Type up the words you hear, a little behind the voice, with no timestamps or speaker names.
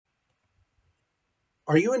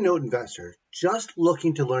Are you a note investor just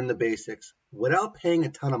looking to learn the basics without paying a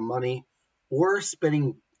ton of money or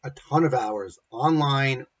spending a ton of hours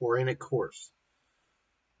online or in a course?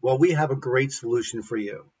 Well, we have a great solution for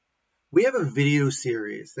you. We have a video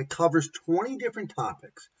series that covers 20 different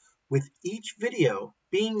topics, with each video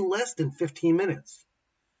being less than 15 minutes.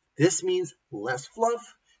 This means less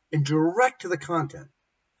fluff and direct to the content.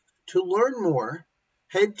 To learn more,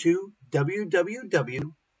 head to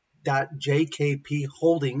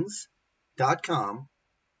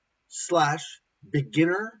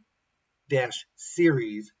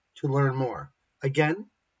www.jkpholdings.com/beginner-series to learn more.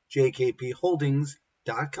 Again,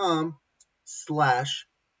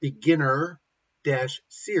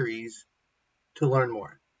 jkpholdings.com/beginner-series to learn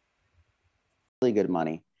more. Really good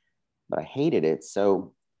money, but I hated it.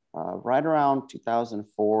 So right around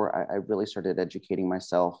 2004, I really started educating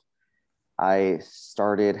myself. I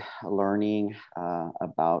started learning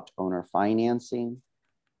about owner financing.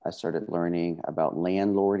 I started learning about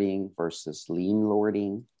landlording versus lien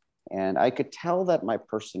lording. And I could tell that my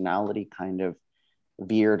personality kind of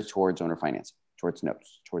veered towards owner financing, towards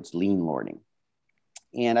notes, towards lien lording.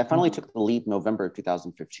 And I finally took the leap November of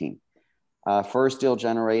 2015. First deal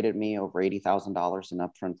generated me over $80,000 in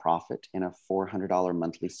upfront profit and a $400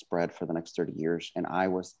 monthly spread for the next 30 years. And I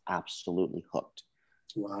was absolutely hooked.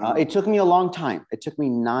 Wow. It took me a long time. It took me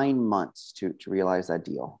 9 months to realize that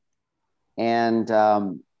deal. And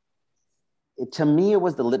to me, it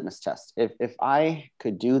was the litmus test. If I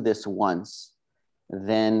could do this once,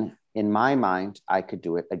 then in my mind, I could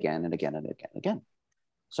do it again and again and again and again.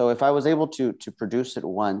 So if I was able to produce it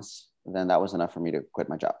once, then that was enough for me to quit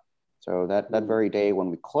my job. So that very day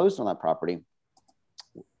when we closed on that property,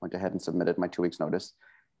 went ahead and submitted my 2 weeks notice.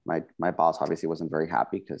 My boss obviously wasn't very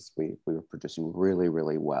happy because we were producing really,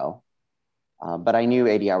 really well. But I knew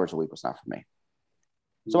 80 hours a week was not for me.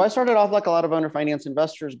 So I started off like a lot of owner finance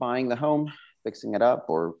investors, buying the home, fixing it up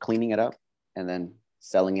or cleaning it up, and then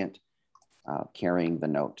selling it, carrying the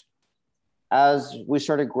note. As we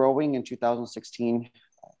started growing in 2016,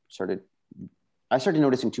 I started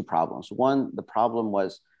noticing two problems. One, the problem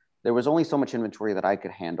was there was only so much inventory that I could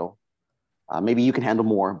handle. Maybe you can handle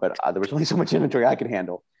more, but there was only so much inventory I could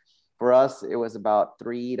handle. For us, it was about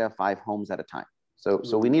 3 to 5 homes at a time.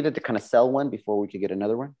 So we needed to kind of sell one before we could get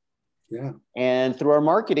another one. Yeah. And through our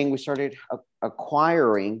marketing, we started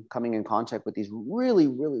coming in contact with these really,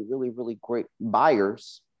 really, really, really great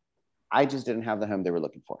buyers. I just didn't have the home they were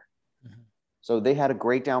looking for. Mm-hmm. So they had a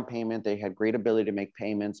great down payment. They had great ability to make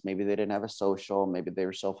payments. Maybe they didn't have a social. Maybe they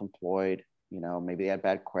were self-employed. Maybe they had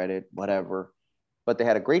bad credit, whatever. But they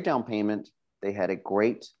had a great down payment. They had a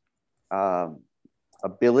great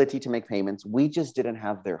ability to make payments. We just didn't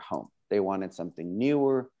have their home. They wanted something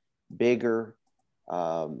newer, bigger,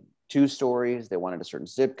 2 stories. They wanted a certain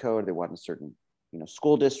zip code. They wanted a certain,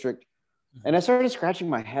 school district. Mm-hmm. And I started scratching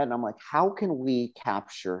my head and I'm like, how can we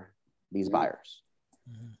capture these buyers?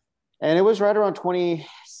 Mm-hmm. And it was right around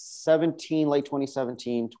 2017, late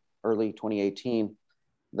 2017, early 2018,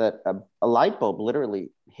 that a light bulb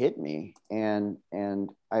literally hit me. And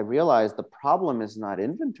I realized the problem is not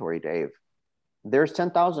inventory, Dave. There's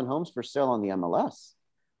 10,000 homes for sale on the MLS.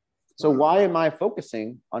 So why am I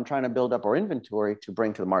focusing on trying to build up our inventory to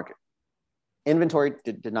bring to the market? Inventory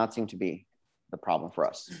did not seem to be the problem for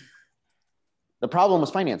us. The problem was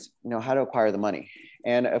finance, how to acquire the money.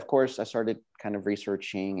 And of course, I started kind of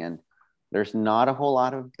researching, and there's not a whole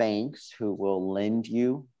lot of banks who will lend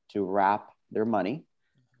you to wrap their money.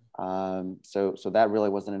 So that really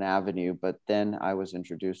wasn't an avenue. But then I was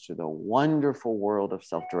introduced to the wonderful world of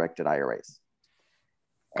self-directed IRAs.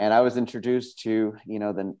 And I was introduced to,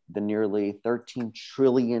 the nearly $13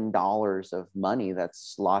 trillion of money that's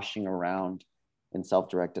sloshing around in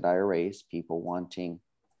self-directed IRAs, people wanting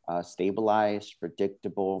stabilized,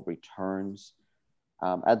 predictable returns.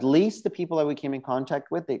 At least the people that we came in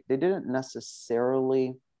contact with, they didn't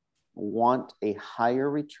necessarily want a higher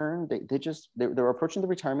return. They were approaching the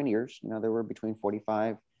retirement years. They were between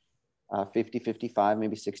 45, 50, 55,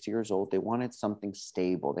 maybe 60 years old. They wanted something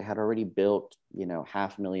stable. They had already built,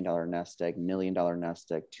 $500,000 nest egg, $1 million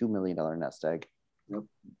nest egg, $2 million nest egg. Yep.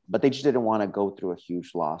 But they just didn't want to go through a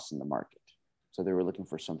huge loss in the market. So they were looking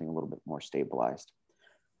for something a little bit more stabilized.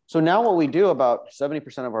 So now what we do, about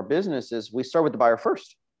 70% of our business, is we start with the buyer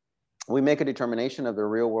first. We make a determination of their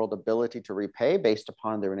real world ability to repay based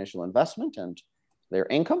upon their initial investment and their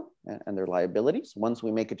income and their liabilities. Once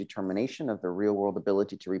we make a determination of their real world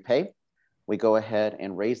ability to repay, we go ahead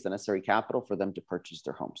and raise the necessary capital for them to purchase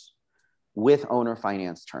their homes with owner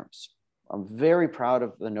finance terms. I'm very proud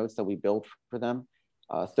of the notes that we built for them.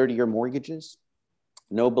 30-year mortgages,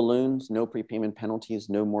 no balloons, no prepayment penalties,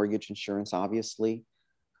 no mortgage insurance, obviously.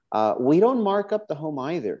 We don't mark up the home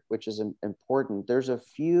either, which is important. There's a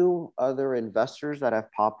few other investors that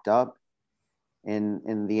have popped up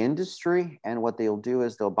in the industry, and what they'll do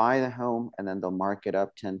is they'll buy the home and then they'll mark it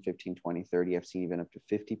up 10, 15, 20, 30, I've seen even up to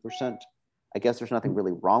 50%. I guess there's nothing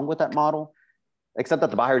really wrong with that model, except that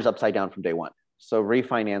the buyer's upside down from day one. So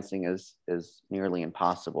refinancing is nearly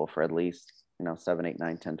impossible for at least 7, 8,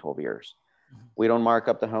 9, 10, 12 years. We don't mark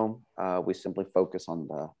up the home. We simply focus on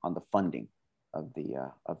the funding of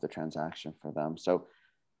the transaction for them. So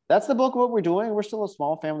that's the bulk of what we're doing. We're still a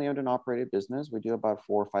small family-owned and operated business. We do about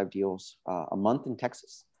 4 or 5 deals a month in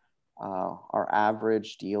Texas. Our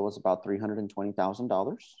average deal is about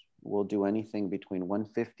 $320,000. We'll do anything between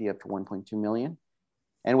 150 up to 1.2 million.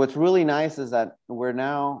 And what's really nice is that we're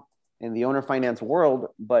now in the owner finance world,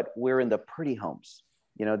 but we're in the pretty homes.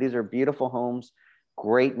 These are beautiful homes,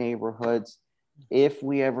 great neighborhoods. If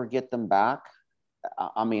we ever get them back,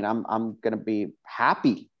 I mean, I'm going to be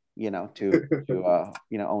happy, to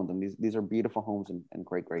own them. These are beautiful homes and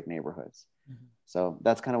great neighborhoods. Mm-hmm. So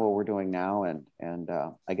that's kind of what we're doing now. And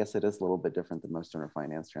I guess it is a little bit different than most owner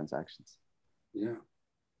finance transactions. Yeah.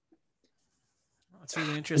 That's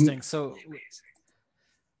really interesting. So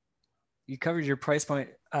you covered your price point.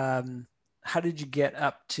 How did you get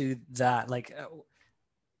up to that? Like,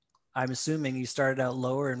 I'm assuming you started out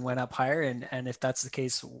lower and went up higher. And if that's the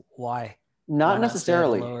case, why? Not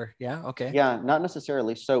necessarily. Lower? Yeah. Okay. Yeah, not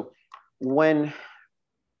necessarily. So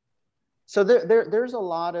there's a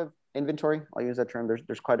lot of inventory. I'll use that term.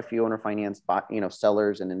 There's quite a few owner finance,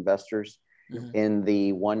 sellers and investors mm-hmm. in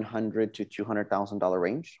the $100,000 to $200,000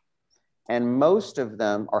 range. And most of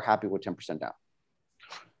them are happy with 10% down.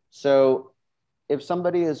 So if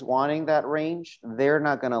somebody is wanting that range, they're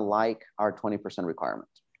not going to like our 20% requirement.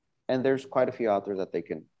 And there's quite a few out there that they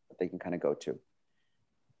can kind of go to.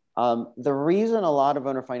 The reason a lot of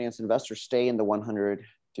owner finance investors stay in the $100,000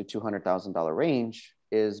 to $200,000 range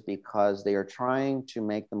is because they are trying to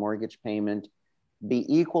make the mortgage payment be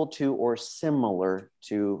equal to or similar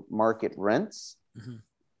to market rents mm-hmm.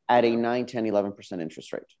 at a 9, 10, 11%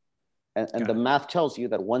 interest rate. And the math tells you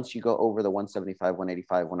that once you go over the 175,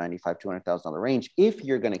 185, 195, $200,000 range, if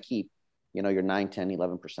you're going to keep, your 9, 10,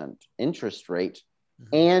 11% interest rate,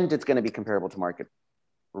 mm-hmm. and it's going to be comparable to market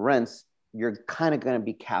rents, you're kind of going to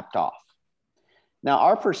be capped off. Now,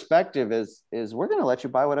 our perspective is we're going to let you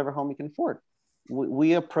buy whatever home you can afford.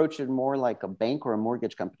 We approach it more like a bank or a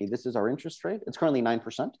mortgage company. This is our interest rate. It's currently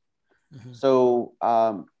 9%. Mm-hmm. So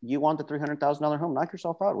you want the $300,000 home, knock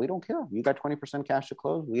yourself out. We don't care. You got 20% cash to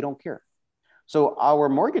close. We don't care. So our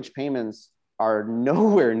mortgage payments are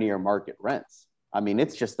nowhere near market rents. I mean,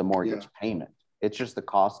 it's just the mortgage payment. It's just the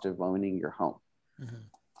cost of owning your home. Mm-hmm.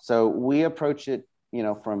 So we approach it,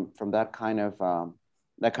 from that kind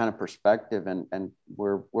of perspective, and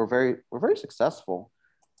we're very successful.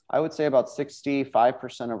 I would say about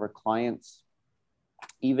 65% of our clients,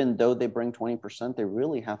 even though they bring 20%, they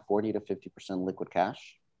really have 40 to 50% liquid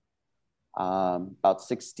cash. About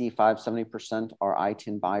 65, 70% are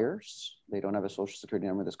ITIN buyers. They don't have a social security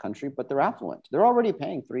number in this country, but they're affluent. They're already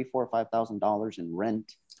paying $3,000, $4,000, $5,000 in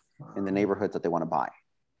rent in the neighborhoods that they want to buy.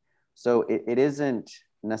 So it isn't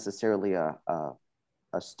necessarily a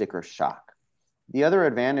sticker shock. The other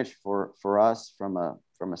advantage for us from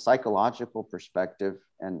a psychological perspective,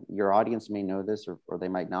 and your audience may know this or they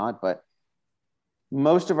might not, but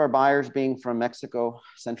most of our buyers being from Mexico,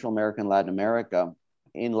 Central America, and Latin America,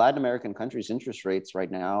 in Latin American countries, interest rates right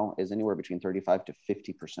now is anywhere between 35 to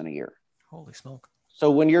 50% a year. Holy smoke. So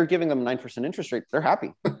when you're giving them 9% interest rate, they're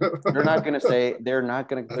happy. They're not going to say, they're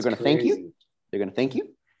going to thank you. They're going to thank you.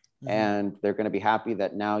 Mm-hmm. And they're going to be happy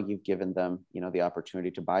that now you've given them, the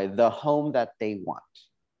opportunity to buy the home that they want,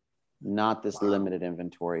 not this limited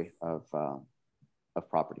inventory of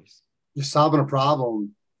properties. You're solving a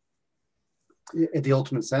problem in the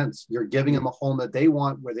ultimate sense. You're giving them a home that they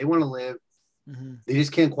want, where they want to live. Mm-hmm. They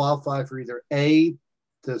just can't qualify for either A,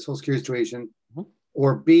 the Social Security situation, mm-hmm.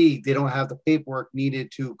 or B, they don't have the paperwork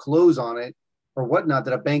needed to close on it or whatnot,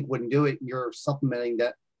 that a bank wouldn't do it. And you're supplementing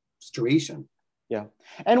that situation. Yeah.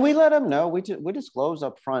 And we let them know, we disclose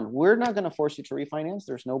up front, we're not going to force you to refinance.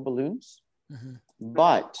 There's no balloons, mm-hmm.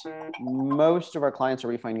 but most of our clients are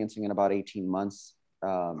refinancing in about 18 months.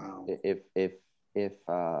 Wow. If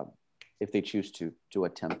they choose to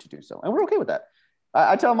attempt to do so. And we're okay with that.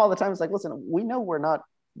 I tell them all the time, it's like, listen, we know we're not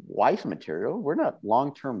wife material. We're not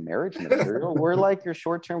long-term marriage material. We're like your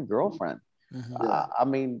short-term girlfriend. Mm-hmm. I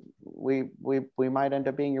mean, we might end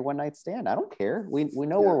up being your one-night stand. I don't care. We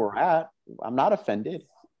know where we're at. I'm not offended.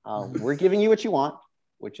 We're giving you what you want,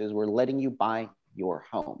 which is we're letting you buy your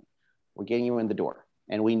home. We're getting you in the door.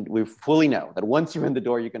 And we fully know that once you're in the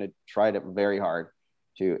door, you're going to try it very hard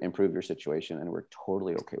to improve your situation. And we're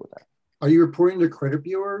totally okay with that. Are you reporting to credit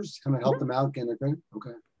bureaus? Can I help them out getting a credit?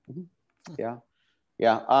 Okay. Yeah.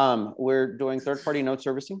 Yeah. We're doing third-party note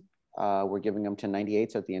servicing. We're giving them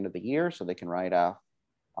 1098s at the end of the year so they can write off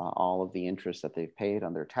all of the interest that they've paid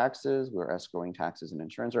on their taxes. We're escrowing taxes and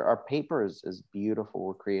insurance. Our paper is beautiful.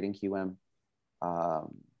 We're creating QM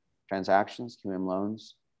transactions, QM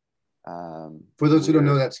loans. For those who don't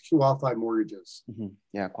know, that's qualified mortgages.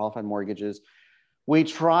 Yeah, qualified mortgages. We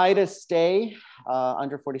try to stay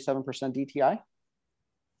under 47% DTI.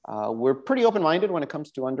 We're pretty open-minded when it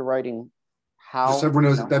comes to underwriting. How just so everyone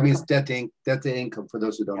knows that means debt to income for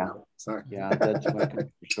those who don't know. Sorry. Yeah, debt to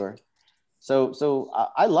income for sure. So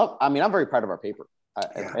I'm very proud of our paper.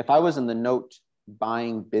 If I was in the note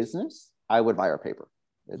buying business, I would buy our paper.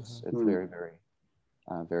 It's very, very,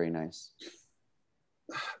 very nice.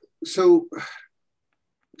 So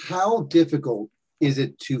how difficult is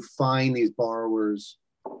it to find these borrowers?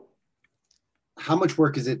 How much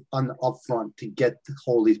work is it on the upfront to get to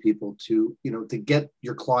hold these people to get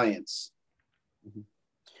your clients?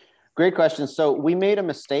 Great question. So we made a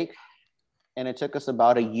mistake, and it took us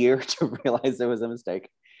about a year to realize it was a mistake.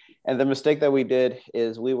 And the mistake that we did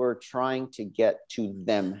is we were trying to get to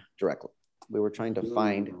them directly. We were trying to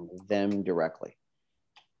find them directly.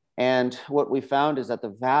 And what we found is that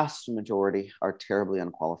the vast majority are terribly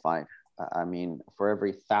unqualified. I mean, for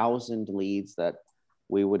every 1,000 leads that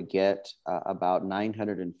we would get, about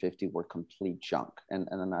 950 were complete junk. And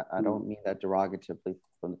I don't mean that derogatively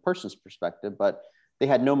from the person's perspective, but they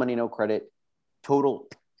had no money, no credit, total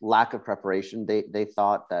lack of preparation. They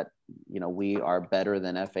thought that, we are better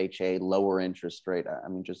than FHA, lower interest rate. I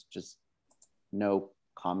mean, just no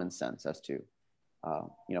common sense as to,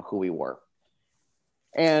 who we were.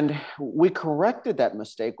 And we corrected that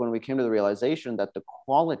mistake when we came to the realization that the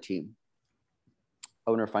quality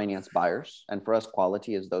owner finance buyers, and for us,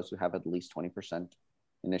 quality is those who have at least 20%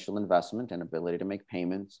 initial investment and ability to make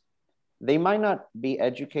payments. They might not be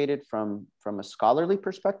educated from a scholarly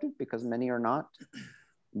perspective, because many are not,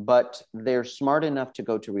 but they're smart enough to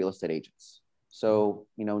go to real estate agents. So,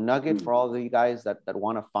 nugget for all of you guys that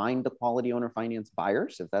want to find the quality owner finance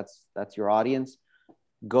buyers, if that's your audience,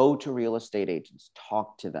 go to real estate agents,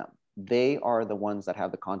 talk to them. They are the ones that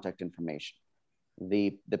have the contact information.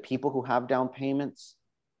 The people who have down payments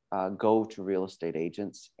go to real estate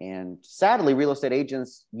agents. And sadly, real estate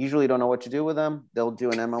agents usually don't know what to do with them. They'll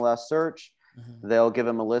do an MLS search. They'll give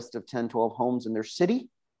them a list of 10, 12 homes in their city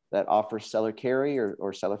that offers seller carry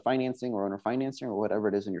or seller financing or owner financing or whatever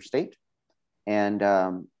it is in your state. And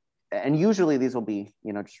usually these will be,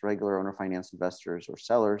 just regular owner finance investors or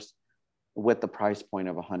sellers with the price point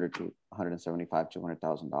of $100 to $175 to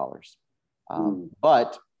 $200,000.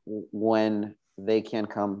 But when they can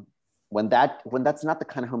come, when that's not the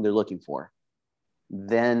kind of home they're looking for,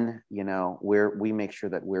 then we make sure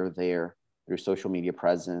that we're there through social media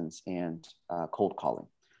presence and cold calling.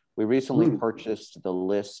 We recently purchased the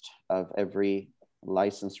list of every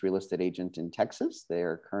licensed real estate agent in Texas. They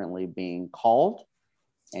are currently being called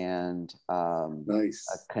and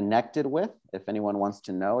connected with. If anyone wants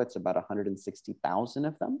to know, it's about 160,000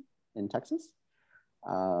 of them in Texas.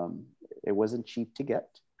 It wasn't cheap to get,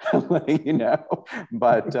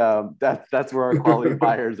 but that's where our quality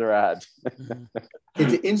buyers are at.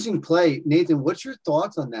 It's an interesting play. Nathan, what's your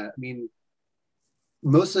thoughts on that? I mean,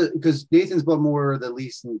 because Nathan's bought more of the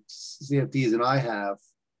lease and CFDs than I have.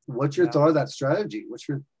 What's your thought of that strategy? What's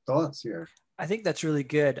your thoughts here? I think that's really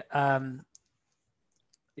good.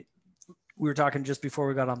 We were talking just before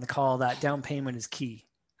we got on the call that down payment is key.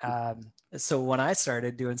 So when I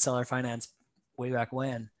started doing seller finance way back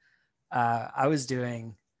when, I was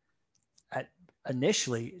doing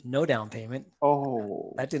initially no down payment.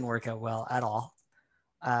 Oh, that didn't work out well at all.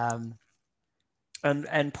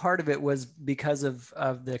 And part of it was because of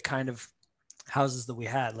the kind of houses that we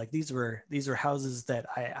had. Like these were houses that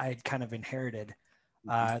I kind of inherited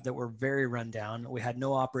that were very run down. We had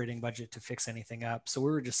no operating budget to fix anything up. So we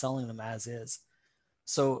were just selling them as is.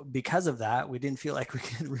 So because of that, we didn't feel like we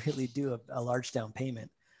could really do a large down payment.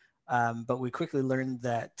 But we quickly learned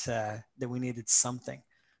that we needed something.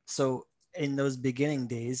 So in those beginning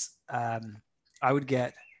days, I would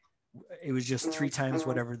get, it was just 3 times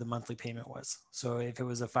whatever the monthly payment was. So if it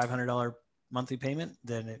was a $500 monthly payment,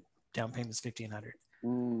 then down payment is $1,500.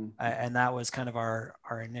 And that was kind of our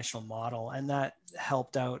initial model. And that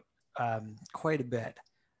helped out quite a bit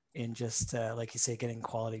in just, like you say, getting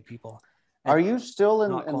quality people. Are you still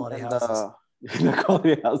in quality in houses? the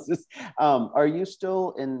quality houses? Are you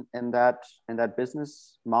still in that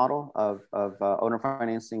business model of owner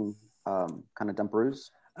financing kind of dumperoos?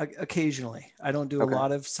 Occasionally. I don't do a Okay.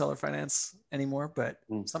 lot of seller finance anymore, but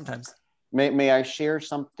Mm. sometimes. May I share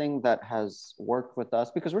something that has worked with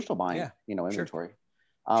us, because we're still buying, Yeah, inventory.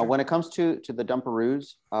 Sure. When it comes to the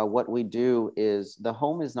dumperoos, what we do is the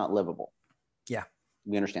home is not livable. Yeah.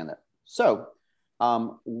 We understand that. So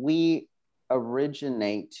we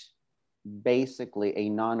originate basically a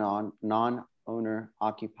non-owner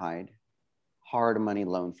occupied hard money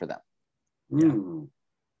loan for them. Mm.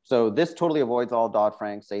 So this totally avoids all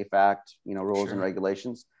Dodd-Frank, SAFE Act, rules Sure. and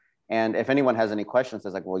regulations. And if anyone has any questions,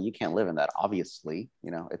 it's like, well, you can't live in that. Obviously,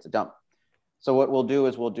 it's a dump. So what we'll do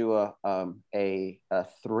is we'll do a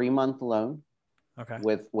 3-month loan Okay.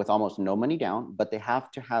 with almost no money down, but they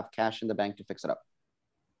have to have cash in the bank to fix it up.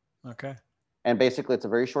 Okay. And basically, it's a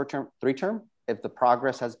very short term, 3-term. If the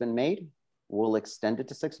progress has been made, we'll extend it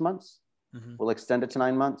to 6 months. Mm-hmm. We'll extend it to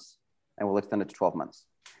 9 months, and we'll extend it to 12 months.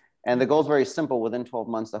 And the goal is very simple. Within 12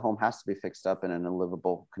 months, the home has to be fixed up in an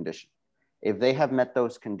unlivable condition. If they have met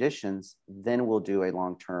those conditions, then we'll do a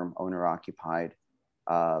long-term owner-occupied,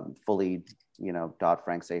 fully,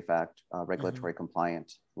 Dodd-Frank, SAFE Act, regulatory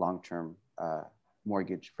compliant, long-term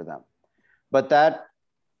mortgage for them. But that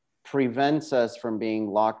prevents us from being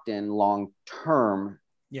locked in long-term.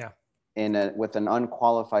 Yeah. With an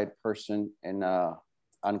unqualified person in a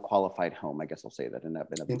unqualified home. I guess I'll say that in a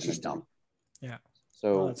dump. Yeah.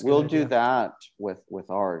 So we'll do that with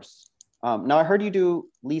ours. Now I heard you do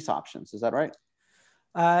lease options. Is that right?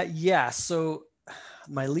 Yeah. So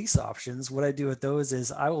my lease options, what I do with those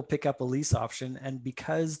is I will pick up a lease option, and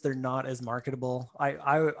because they're not as marketable,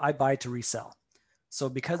 I buy to resell. So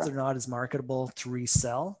because they're not as marketable to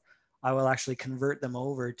resell, I will actually convert them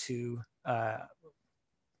over to,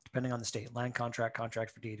 depending on the state, land contract,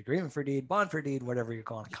 contract for deed, agreement for deed, bond for deed, whatever you're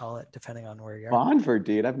going to call it, depending on where you are. Bond for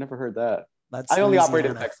deed? I've never heard that. That's I only Louisiana. operate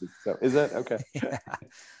in Texas. So is it? Okay.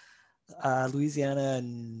 Yeah. Louisiana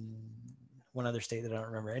and one other state that I don't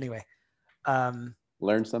remember. Anyway.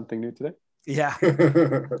 Learned something new today. Yeah.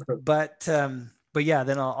 But yeah,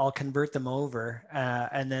 then I'll convert them over.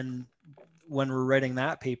 And then when we're writing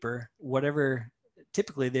that paper, whatever,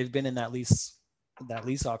 typically they've been in that lease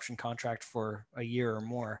option contract for a year or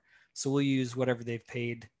more. So we'll use whatever they've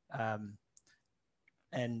paid.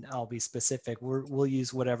 And I'll be specific. We'll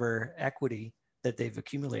use whatever equity that they've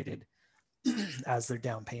accumulated as their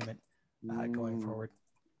down payment going forward.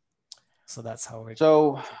 So that's how we.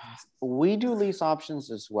 So we do lease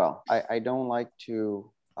options as well. I don't like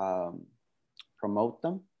to promote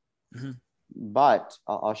them, but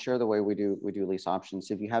I'll share the way we do lease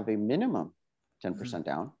options. If you have a minimum 10%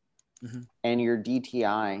 down, and your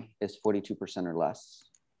DTI is 42% or less,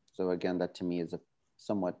 so again, that to me is a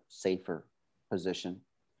somewhat safer position.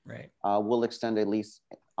 Right. We'll extend a lease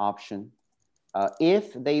option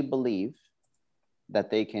if they believe that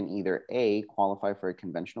they can either A, qualify for a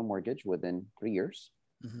conventional mortgage within 3 years,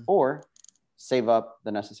 or save up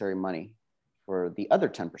the necessary money for the other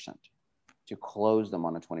 10% to close them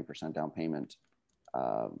on a 20% down payment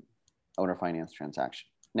owner finance transaction.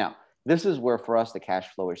 Now, this is where for us the cash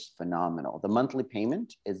flow is phenomenal. The monthly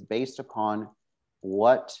payment is based upon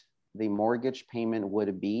what the mortgage payment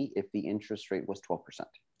would be if the interest rate was 12%.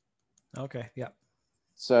 Okay. Yeah.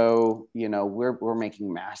 So, we're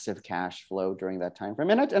making massive cash flow during that time frame.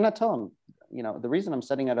 And I tell them, the reason I'm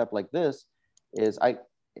setting it up like this is I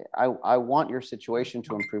want your situation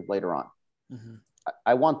to improve later on.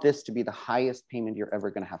 I want this to be the highest payment you're ever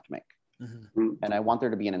going to have to make. And I want there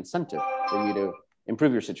to be an incentive for you to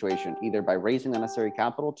improve your situation, either by raising the necessary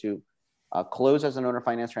capital to close as an owner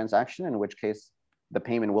finance transaction, in which case the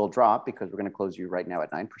payment will drop because we're going to close you right now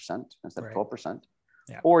at 9% instead of 12%.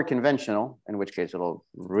 Yeah. Or conventional, in which case it'll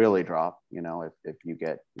really drop, if you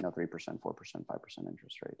get, 3%, 4%, 5%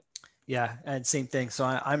 interest rate. Yeah. And same thing. So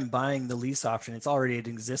I'm buying the lease option. It's already an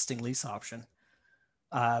existing lease option.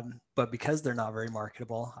 But because they're not very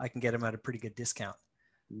marketable, I can get them at a pretty good discount.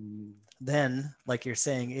 Then, like you're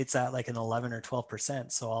saying, it's at like an 11 or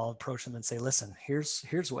 12%. So I'll approach them and say, listen,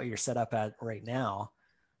 here's what you're set up at right now.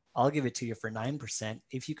 I'll give it to you for 9%.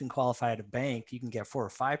 If you can qualify at a bank, you can get 4 or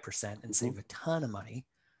 5% and save a ton of money.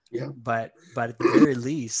 Yeah. But at the very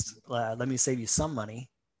least, let me save you some money.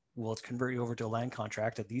 We'll convert you over to a land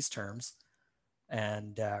contract at these terms,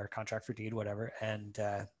 and or contract for deed, whatever. And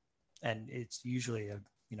it's usually a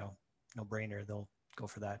no brainer. They'll go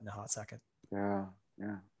for that in a hot second. Yeah.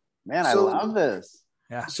 Yeah. Man, I love this.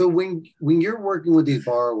 Yeah. So when you're working with these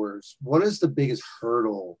borrowers, what is the biggest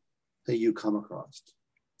hurdle that you come across?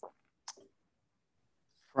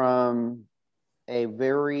 From a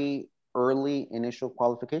very early initial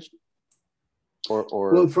qualification, or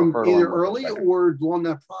well, from either early or along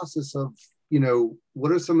that process of,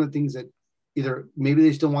 what are some of the things that either maybe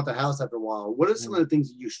they still want the house after a while. What are some of the things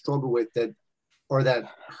that you struggle with that are that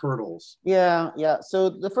hurdles? Yeah. So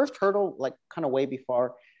the first hurdle, like kind of way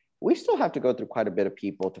before, we still have to go through quite a bit of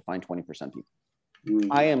people to find 20% people.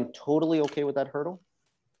 I am totally okay with that hurdle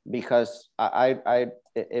because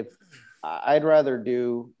if I'd rather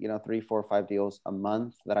do, 3, 4, 5 deals a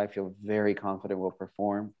month that I feel very confident will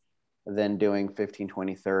perform than doing 15,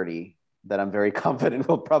 20, 30 that I'm very confident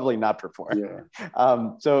will probably not perform. Yeah.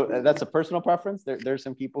 So that's a personal preference. There's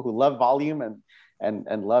some people who love volume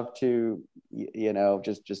and love to,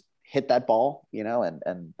 just hit that ball,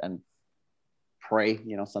 and pray,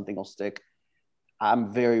 something will stick.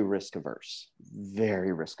 I'm very risk averse.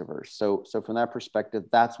 So from that perspective,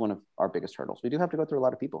 that's one of our biggest hurdles. We do have to go through a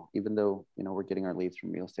lot of people, even though, we're getting our leads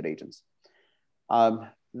from real estate agents.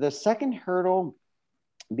 The second hurdle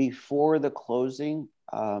before the closing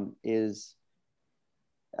is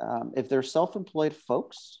if they're self-employed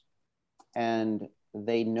folks and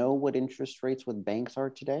they know what interest rates with banks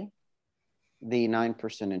are today, the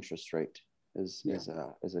 9% interest rate is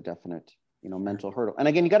a definite, mental hurdle. And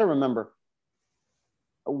again, you got to remember,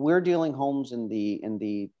 we're dealing homes in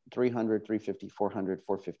the 300, 350, 400,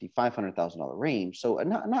 450, $500,000 range. So a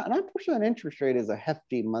 9% interest rate is a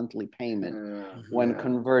hefty monthly payment when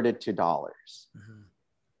converted to dollars.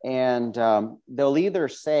 And they'll either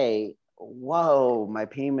say, whoa, my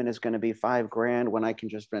payment is going to be $5,000 when I can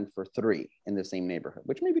just rent for $3 in the same neighborhood,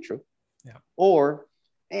 which may be true. Yeah. Or,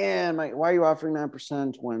 why are you offering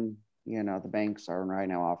 9% when, the banks are right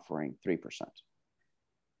now offering 3%?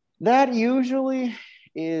 That usually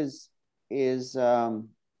is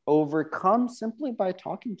overcome simply by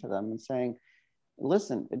talking to them and saying,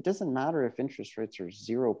 listen, it doesn't matter if interest rates are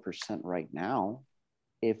 0% right now.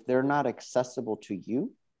 If they're not accessible to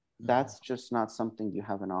you, that's just not something you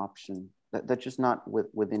have an option. That's just not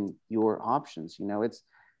within your options.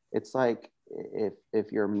 It's like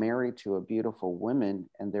if you're married to a beautiful woman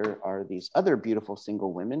and there are these other beautiful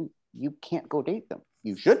single women, you can't go date them.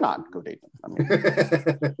 You should not go date them. I mean,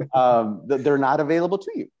 they're not available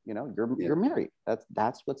to you. You're married.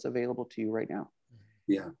 That's what's available to you right now.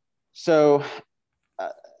 Yeah. So,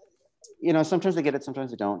 sometimes they get it,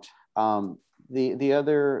 sometimes they don't. The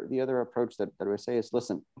other approach that I would say is,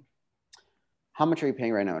 listen, how much are you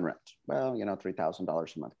paying right now in rent? Well,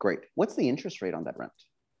 $3,000 a month. Great. What's the interest rate on that rent?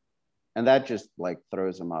 And that just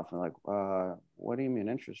throws them off. And what do you mean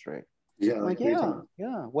interest rate? Yeah.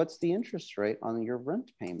 Yeah. What's the interest rate on your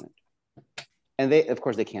rent payment? And they, of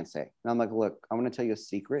course, they can't say. And I'm like, look, I'm going to tell you a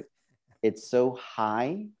secret. It's so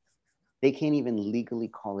high, they can't even legally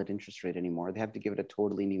call it interest rate anymore. They have to give it a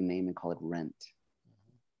totally new name and call it rent.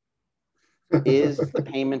 Is the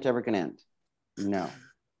payment ever going to end? No.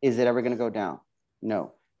 Is it ever going to go down?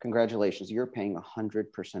 No. Congratulations. You're paying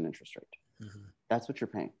 100% interest rate. That's what you're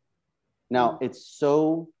paying. Now, it's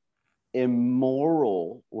so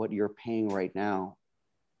immoral what you're paying right now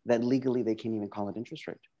that legally they can't even call it interest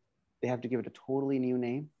rate. They have to give it a totally new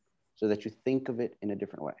name so that you think of it in a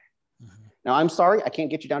different way. Now, I'm sorry, I can't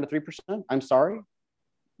get you down to 3%. I'm sorry,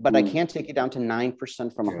 but I can take you down to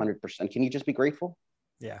 9% from 100%. Can you just be grateful?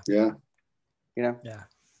 Yeah. Yeah. Yeah.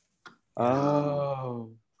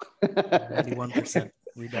 Oh. 91%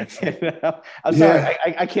 reduction. I'm sorry,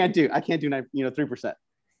 I can't do 3%.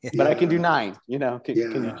 But I can do 9, can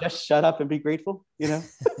you just shut up and be grateful,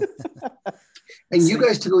 And you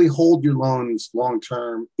guys typically hold your loans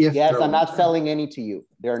long-term. Yes, I'm not selling any to you.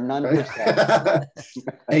 There are none for sale.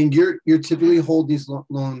 And you're typically hold these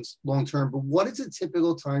loans long-term, but what is a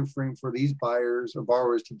typical time frame for these buyers or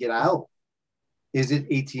borrowers to get out? Is it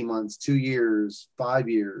 18 months, 2 years, 5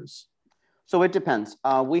 years? So it depends.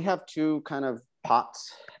 We have two kind of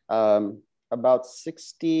pots, about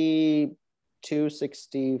 62,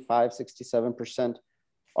 65, 67%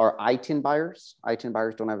 are ITIN buyers. ITIN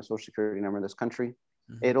buyers don't have a social security number in this country.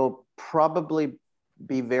 It'll probably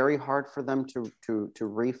be very hard for them to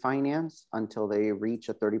refinance until they reach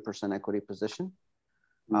a 30% equity position,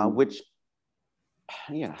 which,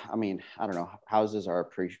 I mean, I don't know, houses are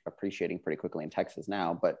appreciating pretty quickly in Texas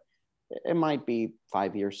now, but it might be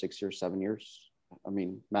 5 years, 6 years, 7 years. I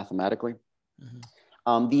mean, mathematically.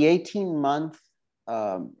 The 18-month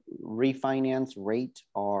refinance rate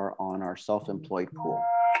are on our self-employed pool.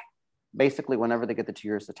 Basically, whenever they get the 2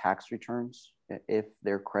 years of tax returns, if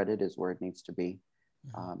their credit is where it needs to be,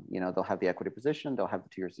 they'll have the equity position, they'll have the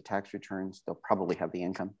 2 years of tax returns, they'll probably have the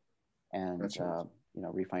income, and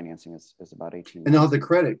refinancing is about 18 months. And they'll have the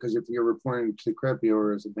credit, because if you're reporting to the credit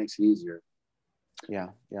bureaus, it makes it easier. Yeah,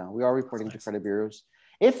 we are reporting to credit bureaus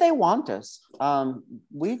if they want us.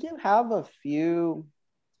 We do have a few,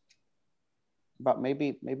 about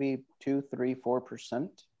maybe 2, 3, 4%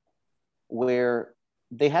 where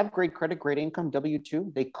they have great credit, great income,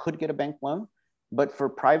 W-2, they could get a bank loan, but for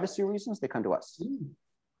privacy reasons, they come to us.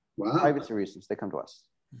 Wow. Privacy reasons, they come to us.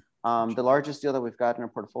 The largest deal that we've got in our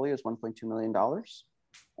portfolio is $1.2 million.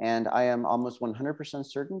 And I am almost 100%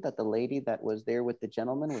 certain that the lady that was there with the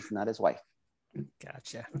gentleman was not his wife.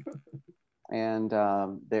 Gotcha. And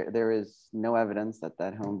there is no evidence that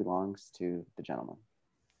that home belongs to the gentleman.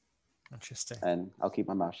 Interesting. And I'll keep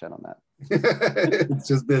my mouth shut on that. It's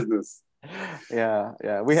just business.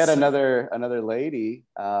 Yeah. We had another lady.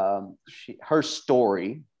 Her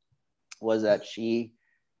story was that she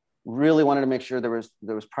really wanted to make sure there was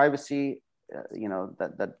privacy.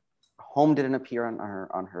 That home didn't appear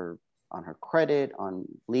on her credit, on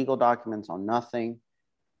legal documents, on nothing.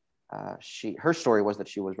 Her story was that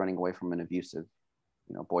she was running away from an abusive,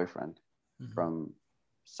 boyfriend from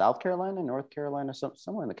South Carolina, North Carolina,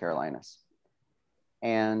 somewhere in the Carolinas.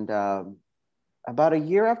 And about a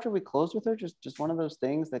year after we closed with her, just one of those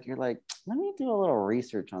things that you're like, let me do a little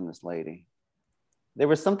research on this lady. There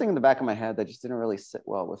was something in the back of my head that just didn't really sit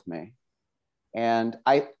well with me. And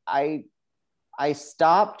I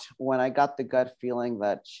stopped when I got the gut feeling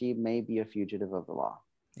that she may be a fugitive of the law.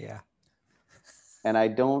 Yeah. And I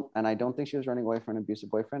don't think she was running away from an abusive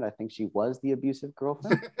boyfriend. I think she was the abusive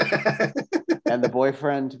girlfriend. And the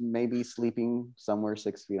boyfriend may be sleeping somewhere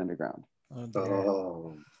 6 feet underground. Oh, dear.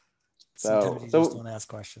 Oh. Sometimes you just don't ask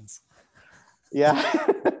questions. Yeah.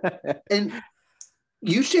 And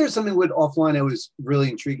you shared something with offline that was really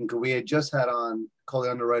intriguing because we had just had on, call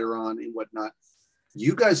the underwriter on and whatnot.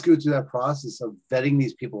 You guys go through that process of vetting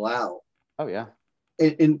these people out. Oh, yeah.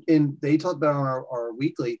 And they talked about on our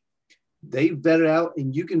weekly, they vet it out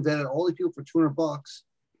and you can vet out all these people for $200.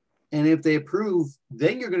 And if they approve,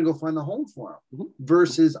 then you're going to go find the home for them.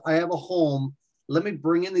 Versus I have a home, let me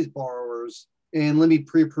bring in these borrowers and let me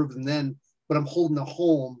pre-approve them then, but I'm holding the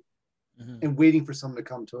home and waiting for someone to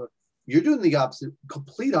come to it. You're doing the opposite,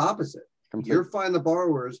 complete opposite. You're finding the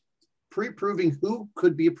borrowers, pre-approving who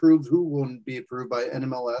could be approved, who wouldn't be approved by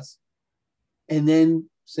NMLS, and then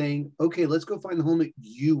saying, okay, let's go find the home that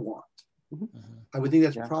you want. I would think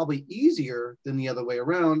that's probably easier than the other way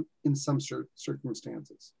around in some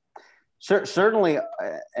circumstances. Certainly,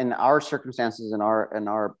 in our circumstances, in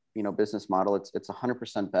our business model, it's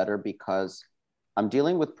 100% better because I'm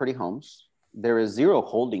dealing with pretty homes. There is zero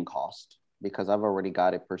holding cost because I've already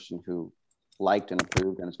got a person who liked and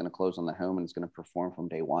approved and is going to close on the home and is going to perform from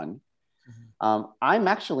day one. I'm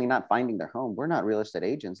actually not finding their home. We're not real estate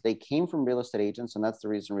agents. They came from real estate agents, and that's the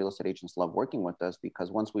reason real estate agents love working with us,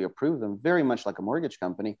 because once we approve them, very much like a mortgage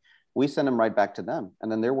company, we send them right back to them,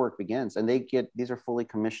 and then their work begins. And these are fully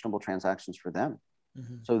commissionable transactions for them.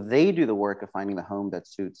 So they do the work of finding the home that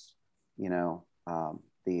suits, the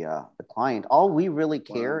client. All we really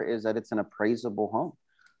care is that it's an appraisable home.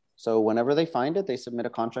 So whenever they find it, they submit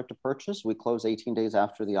a contract to purchase. We close 18 days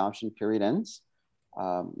after the option period ends.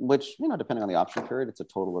 Which, depending on the option period, it's a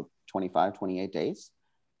total of 25, 28 days.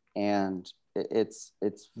 And it's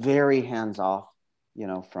very hands-off,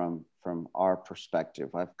 from our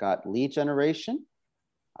perspective. I've got lead generation.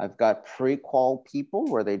 I've got pre-qual people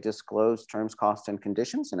where they disclose terms, costs, and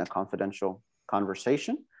conditions in a confidential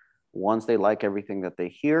conversation. Once they like everything that they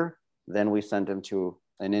hear, then we send them to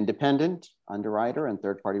an independent underwriter and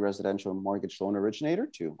third-party residential mortgage loan originator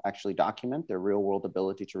to actually document their real-world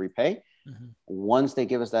ability to repay. Once they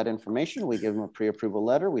give us that information, we give them a pre-approval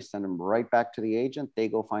letter. We send them right back to the agent. They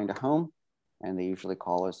go find a home, and they usually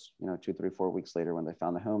call us, 2, 3, 4 weeks later when they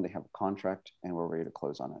found the home. They have a contract, and we're ready to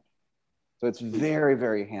close on it. So it's very,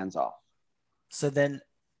 very hands-off. So then,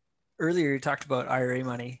 earlier you talked about IRA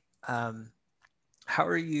money. How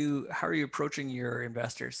are you approaching your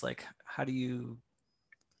investors? Like, how do you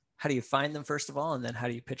find them, first of all, and then how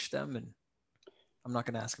do you pitch them? And I'm not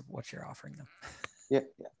going to ask what you're offering them. Yeah.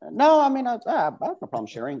 No, I mean, I have no problem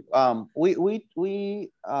sharing. We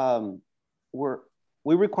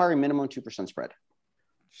require a minimum 2% spread.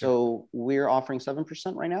 So we're offering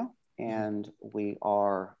 7% right now, and we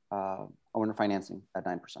are owner financing at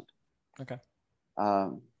 9%. Okay.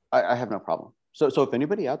 I have no problem. So if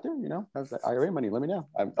anybody out there, has the IRA money, let me know.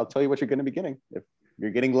 I'll tell you what you're going to be getting. If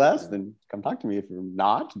you're getting less, then come talk to me. If you're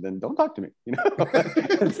not, then don't talk to me. It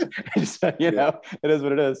is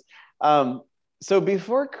what it is. So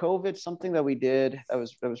before COVID, something that we did that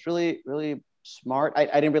was really, really smart. I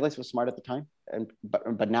didn't realize it was smart at the time,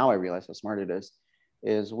 but now I realize how smart it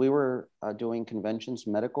is we were doing conventions,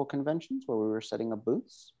 medical conventions, where we were setting up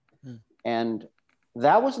booths. And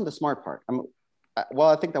that wasn't the smart part. I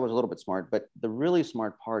think that was a little bit smart, but the really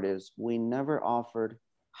smart part is we never offered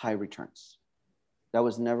high returns. That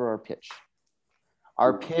was never our pitch.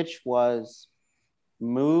 Our pitch was,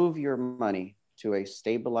 move your money to a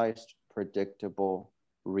stabilized, predictable,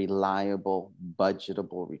 reliable,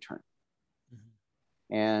 budgetable return.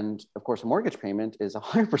 And of course, a mortgage payment is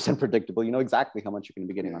 100% predictable. You know exactly how much you're going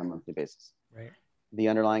to be getting on a monthly basis. Right. The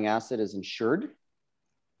underlying asset is insured,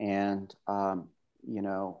 and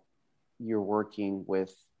you're working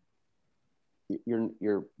with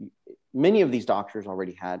many of these doctors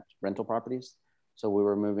already had rental properties, so we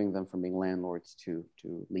were moving them from being landlords to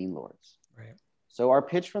lien lords. Right. So our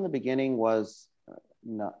pitch from the beginning was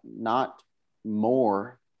not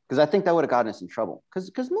more, because I think that would have gotten us in trouble.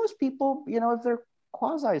 Because most people, if they're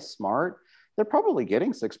quasi smart, they're probably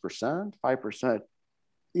getting 6%, 5%,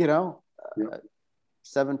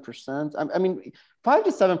 7%. I mean, 5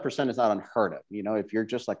 to 7% is not unheard of. If you're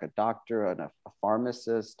just like a doctor and a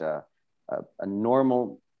pharmacist, a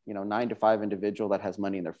normal, 9 to 5 individual that has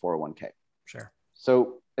money in their 401k. Sure.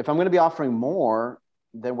 So if I'm going to be offering more,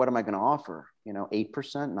 then what am I going to offer? 8%,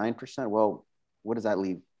 9%. Well, what does that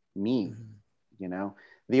leave me?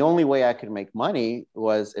 The only way I could make money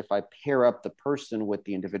was if I pair up the person with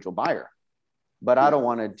the individual buyer. But I don't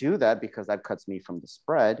want to do that because that cuts me from the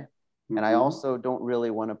spread. And I also don't really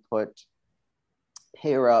want to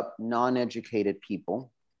pair up non-educated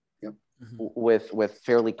people with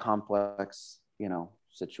fairly complex,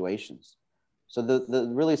 situations. So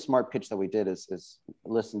the really smart pitch that we did is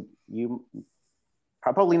listen, you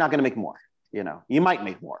probably not going to make more, you might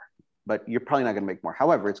make more, but you're probably not going to make more.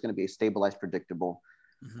 However, it's going to be a stabilized, predictable,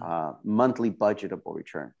 monthly budgetable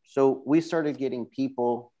return. So we started getting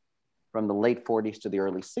people from the late 40s to the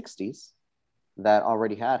early 60s that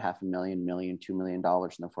already had $500,000, $1 million, $2 million in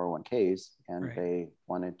their 401ks, and they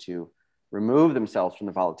wanted to remove themselves from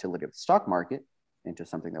the volatility of the stock market into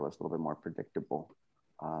something that was a little bit more predictable.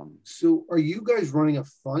 So are you guys running a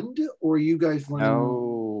fund, or are you guys running?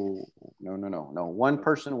 No. One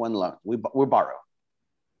person, one loan. We borrow.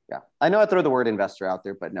 Yeah. I know I throw the word investor out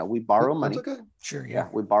there, but no, we borrow money. That's okay. Sure. Yeah.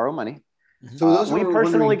 We borrow money. So those we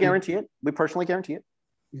personally guarantee it. We personally guarantee it.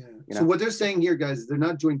 Yeah. So what they're saying here, guys, is they're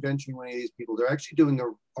not joint venturing with any of these people. They're actually doing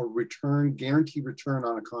a return, guaranteed return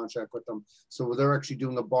on a contract with them. So they're actually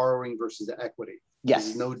doing a borrowing versus the equity. Yes.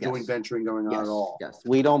 There's no joint venturing going on at all. Yes.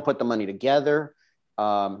 We don't put the money together.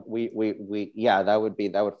 That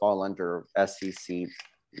would fall under SEC,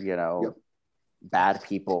 bad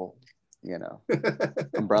people,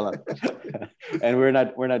 umbrella. And we're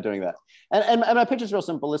not doing that. And my pitch is real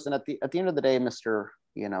simple. Listen, at the end of the day, Mr.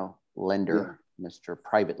 Lender, Mr.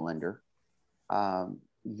 Private Lender,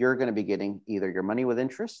 you're going to be getting either your money with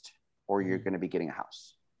interest or you're going to be getting a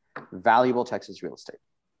house. Valuable Texas real estate.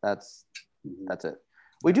 That's it.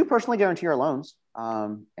 We do personally guarantee our loans,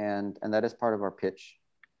 and that is part of our pitch.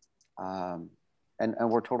 And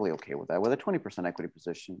we're totally okay with that. With a 20% equity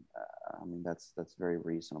position, that's very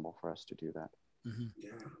reasonable for us to do that.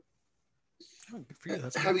 Yeah. Oh, good for you.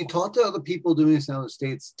 That's Have you cool. talked to other people doing this in other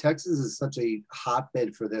states? Texas is such a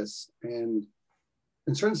hotbed for this, and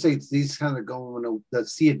in certain states, these kind of going, the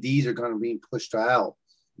CFDs are going to be pushed out.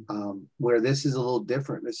 Where this is a little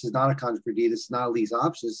different. This is not a contract for deed. This is not a lease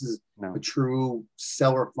option. This is a true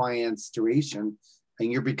seller finance duration,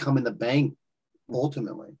 and you're becoming the bank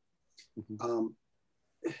ultimately. For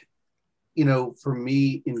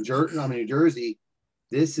me in New Jersey,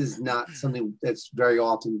 this is not something that's very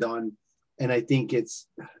often done, and I think it's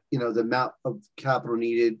the amount of capital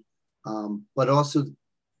needed, but also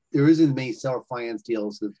there isn't many seller finance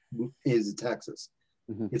deals as is in Texas.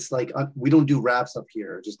 It's like we don't do wraps up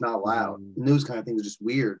here, just not allowed. And those kind of things are just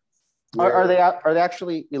weird. Are they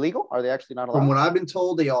actually illegal? Are they actually not allowed? From what I've been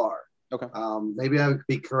told, they are. Okay. Maybe I would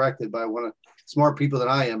be corrected by one of smart people than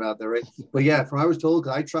I am out there, right? But yeah, from what I was told,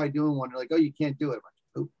 because I tried doing one, they're like, "Oh, you can't do it."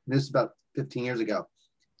 Like, this is about 15 years ago.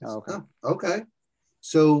 Okay. Okay.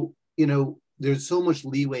 So there's so much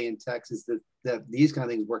leeway in Texas that these kind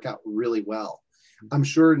of things work out really well. I'm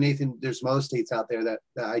sure, Nathan, there's some other states out there that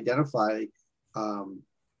identify.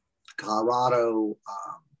 Colorado,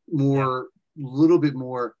 little bit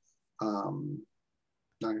more, not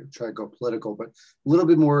going to try to go political, but a little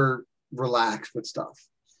bit more relaxed with stuff.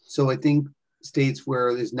 So I think states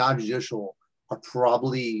where there's non-judicial are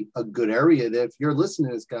probably a good area that if you're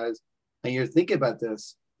listening to this, guys, and you're thinking about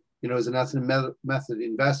this, as an method of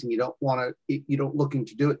investing, you don't looking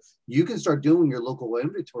to do it. You can start doing your local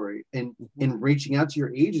inventory and reaching out to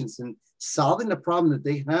your agents and solving the problem that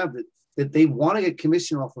they have that they want to get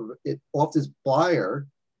commission off this buyer,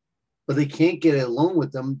 but they can't get a loan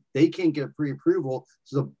with them. They can't get a pre-approval.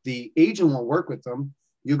 So the agent won't work with them.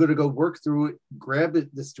 You're going to go work through it, grab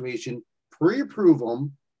the situation, pre-approve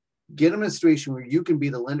them, get them in a situation where you can be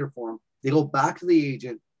the lender for them. They go back to the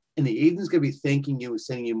agent, and the agent's going to be thanking you and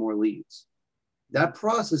sending you more leads. that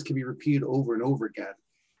process can be repeated over and over again.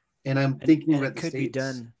 And I'm thinking about the could be States.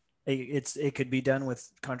 done. It could be done with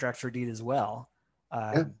contracts for deed as well.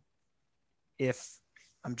 Yeah. If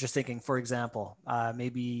I'm just thinking, for example,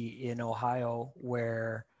 maybe in Ohio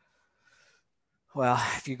where, well,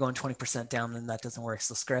 if you're going 20% down, then that doesn't work.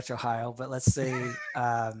 So scratch Ohio. But let's say,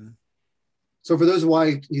 so for those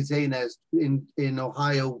why he's saying that in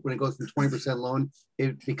Ohio, when it goes from 20% loan,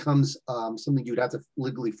 it becomes something you'd have to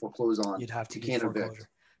legally foreclose on. You'd have to you do can't foreclosure. evict.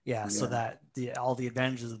 Yeah, so that all the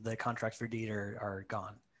advantages of the contract for deed are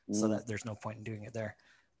gone. So that there's no point in doing it there.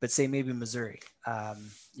 But say maybe Missouri,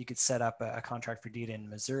 you could set up a contract for deed in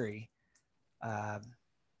Missouri.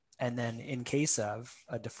 And then in case of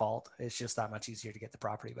a default, it's just that much easier to get the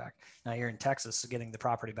property back. Now you're in Texas, so getting the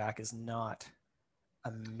property back is not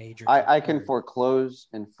a major. I can foreclose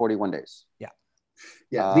in 41 days. Yeah.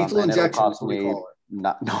 Yeah. Lethal injection is what we call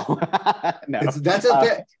it. No.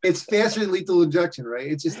 It's faster than lethal injection, right?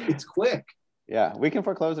 It's quick. Yeah. We can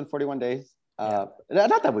foreclose in 41 days. Not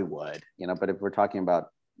that we would, but if we're talking about,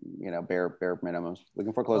 bare minimums, we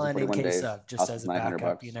can foreclose in 41 days. Just as a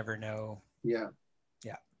backup, you never know. Yeah.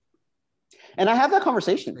 Yeah. And I have that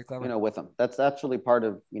conversation, with them. That's actually part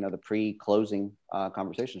of, the pre-closing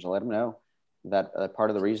conversations. I'll let them know that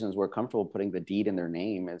part of the reasons we're comfortable putting the deed in their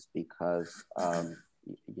name is because,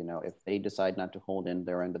 if they decide not to hold in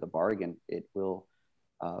their end of the bargain, it will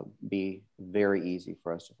be very easy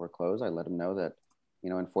for us to foreclose. I let them know that,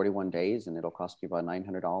 in 41 days, and it'll cost me about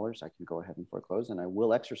 $900, I can go ahead and foreclose, and I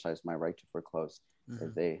will exercise my right to foreclose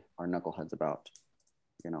if they are knuckleheads about,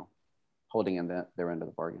 holding in their end of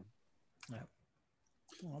the bargain. Yeah.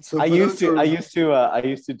 So I used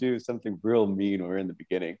to do something real mean or in the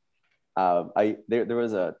beginning. There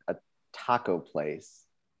was a taco place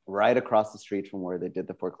right across the street from where they did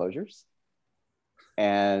the foreclosures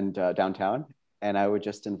and downtown. And I would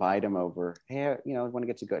just invite them over. Hey, I want to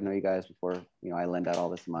get to know you guys before, I lend out all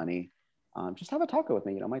this money. Just have a taco with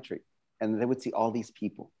me, my treat. And they would see all these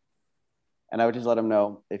people. And I would just let them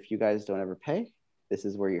know, if you guys don't ever pay, this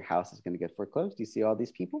is where your house is going to get foreclosed. You see all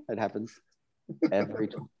these people? It happens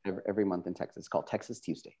every month in Texas. It's called Texas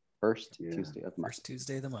Tuesday. First Tuesday of the month. First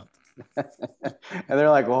Tuesday of the month. And they're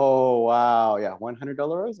like, oh, wow. Yeah. $100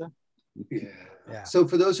 Rosa. Yeah. So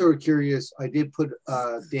for those who are curious, I did put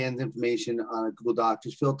Dan's information on a Google Doc.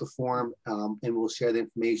 Just fill out the form and we'll share the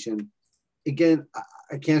information. Again,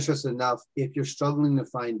 I can't stress it enough. If you're struggling to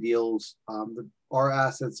find deals, our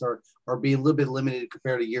assets are being a little bit limited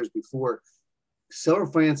compared to years before. Seller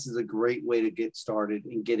finance is a great way to get started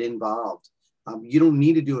and get involved. You don't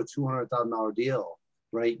need to do a $200,000 deal,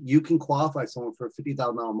 right? You can qualify someone for a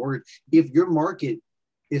 $50,000 mortgage. If your market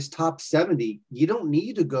is top 70, you don't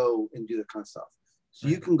need to go and do that kind of stuff. So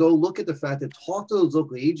you can go look at the fact that talk to those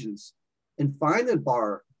local agents and find the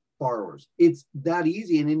borrowers. It's that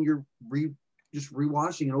easy. And then you're just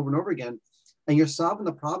rewashing it over and over again. And you're solving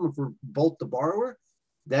the problem for both the borrower,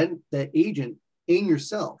 then the agent, and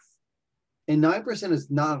yourself. And 9% is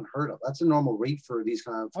not unheard of. That's a normal rate for these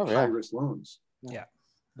kind of high risk loans. Yeah.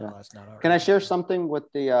 No, that's not. Can I share something with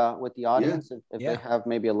the audience if they have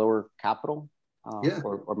maybe a lower capital?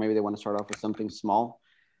 Or maybe they want to start off with something small.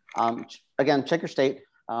 Again, check your state,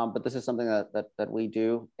 but this is something that we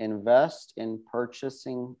do. Invest in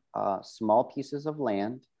purchasing small pieces of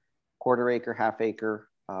land, quarter acre, half acre,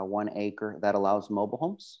 1 acre, that allows mobile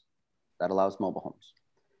homes.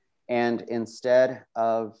 And instead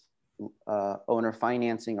of owner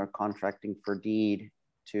financing or contracting for deed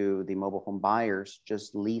to the mobile home buyers,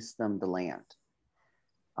 just lease them the land.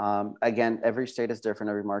 Again, every state is different,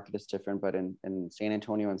 every market is different, but in San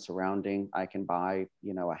Antonio and surrounding, I can buy,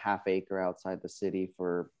 a half acre outside the city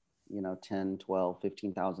for, $10, $12,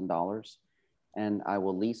 $15,000, and I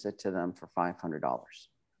will lease it to them for $500.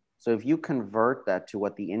 So if you convert that to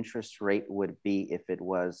what the interest rate would be if it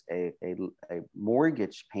was a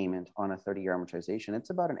mortgage payment on a 30-year amortization,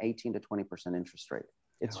 it's about an 18 to 20% interest rate.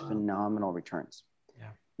 It's phenomenal returns.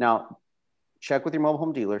 Yeah. Now, check with your mobile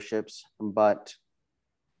home dealerships, but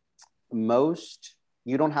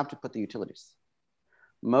you don't have to put the utilities.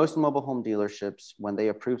 Most mobile home dealerships, when they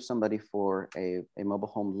approve somebody for a mobile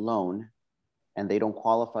home loan and they don't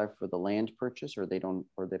qualify for the land purchase, or they don't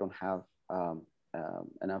have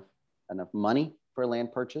enough money for a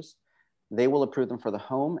land purchase, they will approve them for the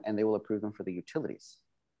home and they will approve them for the utilities.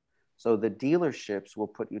 So the dealerships will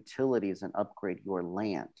put utilities and upgrade your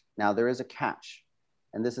land. Now there is a catch,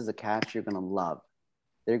 and this is a catch you're going to love.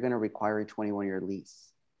 They're going to require a 21-year lease.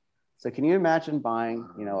 So can you imagine buying,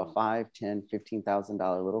 a $5,000, $10,000,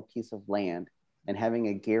 $15,000 little piece of land and having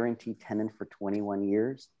a guaranteed tenant for 21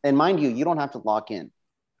 years? And mind you, you don't have to lock in.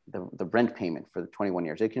 the rent payment for the 21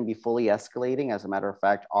 years. It can be fully escalating. As a matter of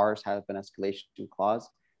fact, ours has an escalation clause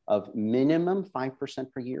of minimum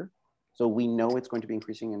 5% per year. So we know it's going to be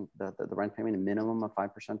increasing in the rent payment, a minimum of 5%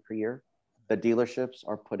 per year. The dealerships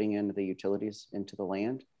are putting in the utilities into the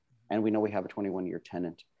land, and we know we have a 21-year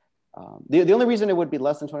tenant. The only reason it would be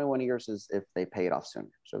less than 21 years is if they pay it off sooner.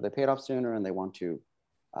 So if they pay it off sooner and they want to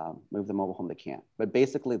move the mobile home, they can. But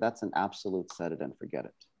basically, that's an absolute set it and forget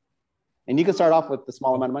it. And you can start off with the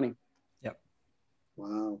small amount of money. Yep.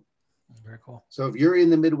 Wow. Very cool. So if you're in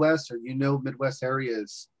the Midwest or Midwest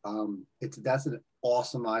areas, that's an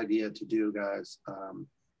awesome idea to do, guys.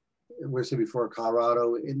 We said before,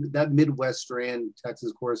 Colorado, in that Midwest strand,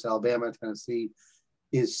 Texas, of course, Alabama, Tennessee,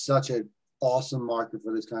 is such an awesome market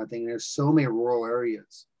for this kind of thing. There's so many rural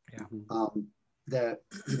areas that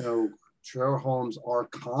trailer homes are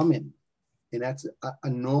common, and that's a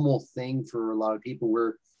normal thing for a lot of people.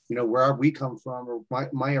 Where wherever we come from, or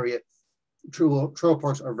my area, trailer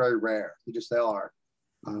parks are very rare. They are.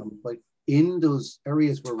 But in those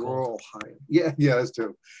areas where rural Ohio, that's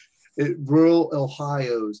true. Rural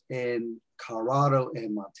Ohio's and Colorado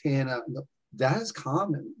and Montana, that is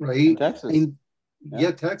common, right? And Texas.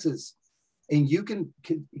 Texas. And you can,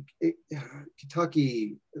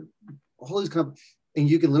 Kentucky, all these companies, and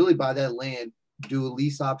you can literally buy that land, do a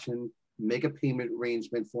lease option, make a payment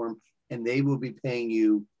arrangement for them, and they will be paying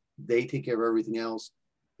you. They take care of everything else.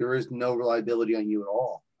 There is no reliability on you at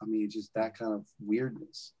all. I mean, it's just that kind of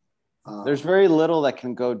weirdness. There's very little that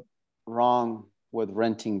can go wrong with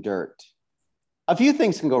renting dirt. A few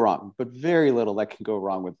things can go wrong, but very little that can go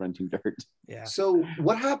wrong with renting dirt. Yeah. So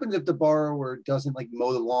what happens if the borrower doesn't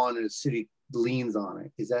mow the lawn and the city leans on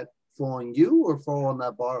it? Is that fall on you or fall on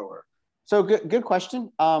that borrower? So good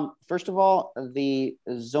question. First of all, the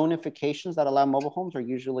zonifications that allow mobile homes are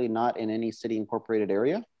usually not in any city incorporated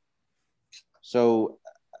area. So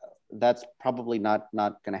that's probably not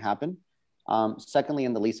going to happen. Secondly,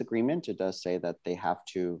 in the lease agreement, it does say that they have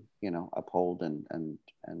to, uphold and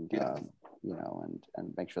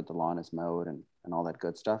make sure the lawn is mowed and all that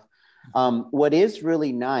good stuff. What is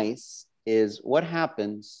really nice is what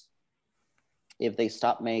happens if they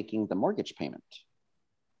stop making the mortgage payment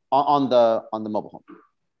on the mobile home.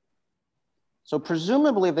 So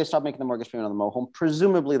presumably, if they stop making the mortgage payment on the mobile home,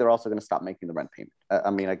 presumably they're also going to stop making the rent payment.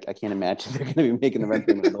 I can't imagine they're going to be making the rent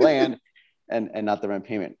payment on the land and not the rent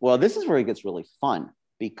payment. Well, this is where it gets really fun,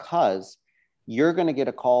 because you're going to get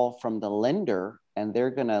a call from the lender, and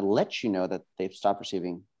they're going to let you know that they've stopped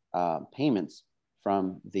receiving payments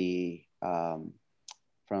from the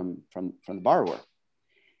borrower.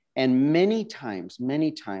 And many times,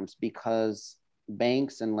 because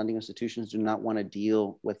banks and lending institutions do not want to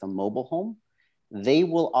deal with a mobile home, they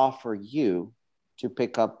will offer you to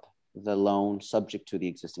pick up the loan subject to the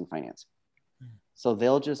existing financing. So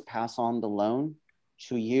they'll just pass on the loan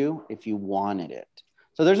to you if you wanted it.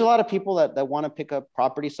 So there's a lot of people that want to pick up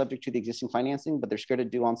property subject to the existing financing, but they're scared to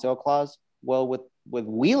do on sale clause. Well, with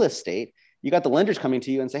real estate, you got the lenders coming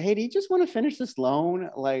to you and say, hey, do you just want to finish this loan?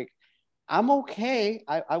 I'm okay.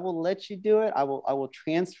 I will let you do it. I will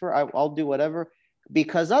transfer. I'll do whatever,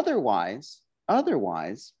 because otherwise,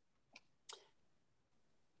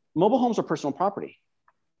 mobile homes are personal property.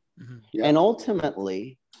 Mm-hmm. Yeah. And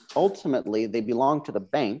ultimately, they belong to the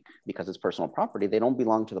bank because it's personal property. They don't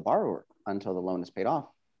belong to the borrower until the loan is paid off.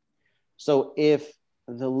 So if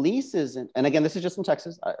the lease isn't, and again, this is just in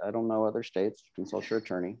Texas. I don't know other states. Consult your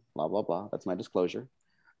attorney, blah, blah, blah. That's my disclosure.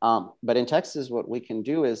 But in Texas, what we can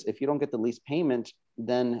do is if you don't get the lease payment,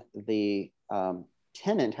 then the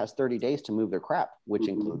tenant has 30 days to move their crap, which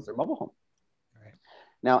includes their mobile home. Right.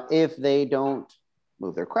 Now, if they don't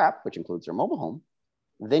move their crap, which includes their mobile home,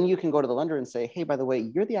 then you can go to the lender and say, hey, by the way,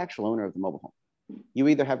 you're the actual owner of the mobile home. You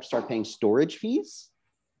either have to start paying storage fees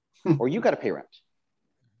or you got to pay rent,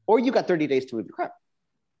 or you got 30 days to move your crap.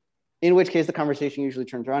 In which case the conversation usually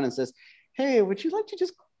turns around and says, hey, would you like to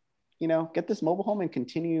just, get this mobile home and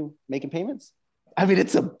continue making payments? I mean,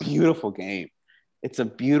 it's a beautiful game. It's a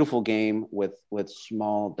beautiful game with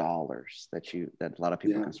small dollars that a lot of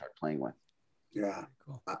people can start playing with. Yeah.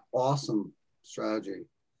 Cool. Awesome strategy.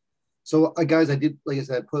 So guys, I did, like I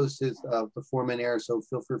said, posted the form in there, so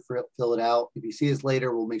feel free to fill it out. If you see us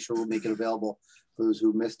later, we'll make sure we'll make it available for those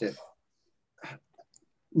who missed it.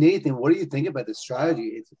 Nathan, what do you think about this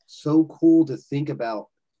strategy? It's so cool to think about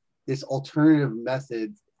this alternative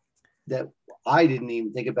method that I didn't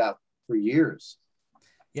even think about for years.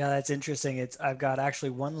 Yeah, that's interesting. I've got actually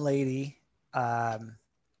one lady. It's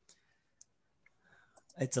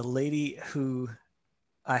a lady who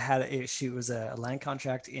she was a land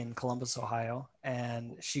contract in Columbus, Ohio,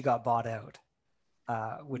 and she got bought out,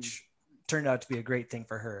 which turned out to be a great thing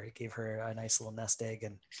for her. It gave her a nice little nest egg,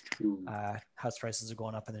 and house prices are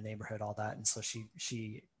going up in the neighborhood, all that. And so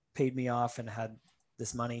she paid me off and had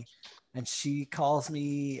this money, and she calls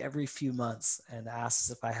me every few months and asks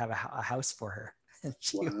if I have a house for her, and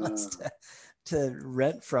she wants to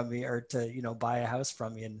rent from me or to, you know, buy a house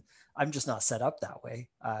from me. And I'm just not set up that way.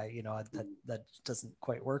 You know, that doesn't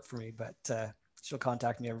quite work for me, but she'll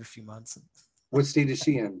contact me every few months. What state is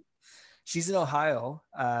she in? She's in Ohio,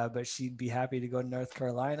 but she'd be happy to go to North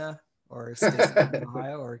Carolina or stay in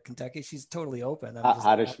Ohio or Kentucky. She's totally open.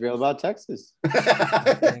 How does she feel about Texas?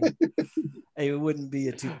 It wouldn't be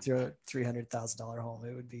a $300,000 home.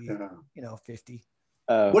 It would be, you know, 50.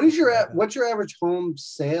 What's your average home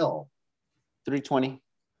sale? 320.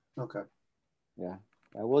 Okay. Yeah,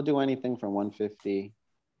 we'll do anything from 150.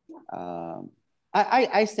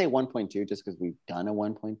 I say 1.2 just because we've done a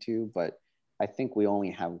 1.2, but I think we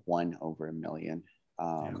only have one over $1 million.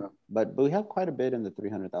 But we have quite a bit in the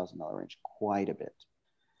 $300,000 range, quite a bit.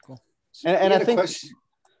 Cool. And I think,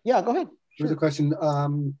 yeah, go ahead. Here's a question.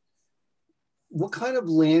 What kind of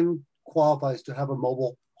land qualifies to have a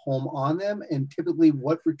mobile home on them? And typically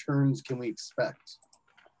what returns can we expect?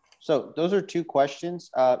 So those are two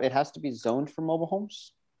questions. It has to be zoned for mobile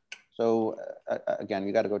homes. So again,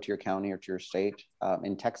 you got to go to your county or to your state.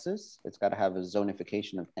 In Texas, it's got to have a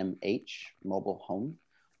zonification of MH, mobile home,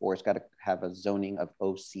 or it's got to have a zoning of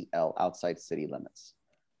OCL, outside city limits.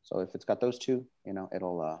 So if it's got those two, you know,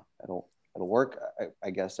 it'll work. I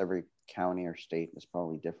guess every county or state is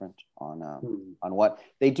probably different on what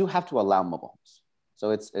they do have to allow mobile homes.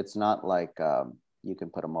 So it's not like you can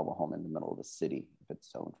put a mobile home in the middle of the city if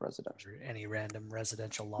it's zoned residential. Any random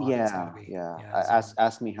residential lot.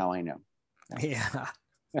 Ask me how I know. Yeah.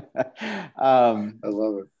 I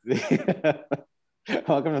love it.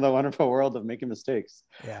 Welcome to the wonderful world of making mistakes.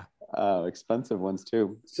 Yeah. Expensive ones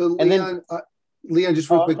too. So Leon,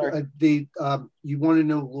 just real quick, you want to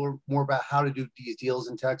know more about how to do these deals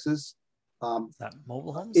in Texas? Is that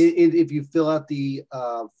mobile homes? If you fill out the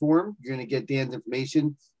form, you're going to get Dan's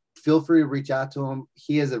information. Feel free to reach out to him.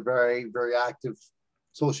 He has a very, very active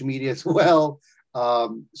social media as well.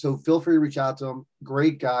 So feel free to reach out to him.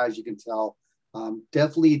 Great guy, as you can tell.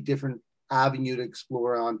 Definitely a different avenue to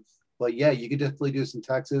explore on. But yeah, you could definitely do this in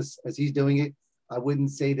Texas as he's doing it. I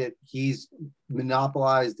wouldn't say that he's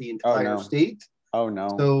monopolized the entire state. Oh, no.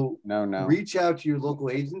 So no. Reach out to your local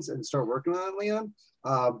agents and start working on it, Leon.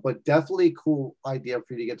 But definitely a cool idea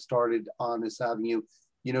for you to get started on this avenue.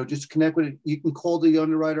 You know, just connect with it. You can call the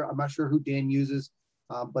underwriter. I'm not sure who Dan uses,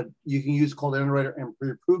 but you can call the underwriter and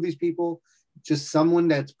pre-approve these people. Just someone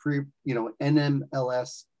that's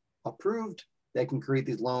NMLS approved that can create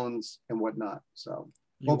these loans and whatnot. So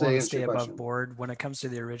you want to stay above board when it comes to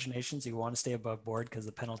the originations. You want to stay above board because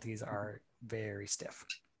the penalties are very stiff.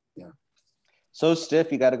 Yeah. So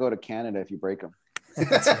stiff, you got to go to Canada if you break them.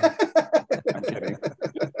 That's right. I'm kidding.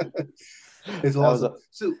 It's awesome.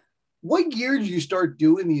 So what year did you start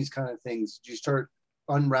doing these kind of things? Did you start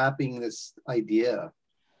unwrapping this idea?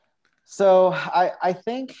 So I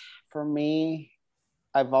think for me,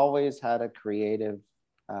 I've always had a creative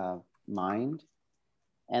mind.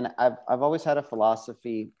 And I've always had a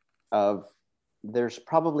philosophy of there's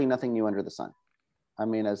probably nothing new under the sun. I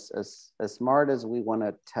mean, as smart as we want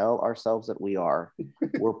to tell ourselves that we are,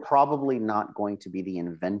 we're probably not going to be the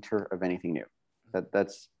inventor of anything new.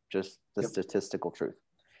 That's just the statistical truth.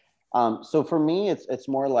 So for me, it's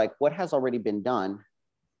more like what has already been done,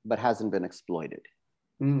 but hasn't been exploited.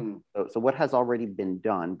 So what has already been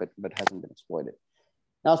done, but hasn't been exploited.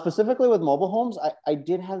 Now, specifically with mobile homes, I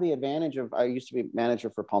did have the advantage of, I used to be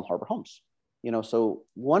manager for Palm Harbor Homes. You know, so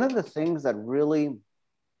one of the things that really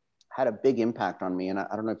had a big impact on me, and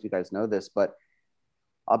I don't know if you guys know this, but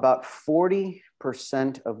about 40%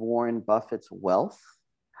 of Warren Buffett's wealth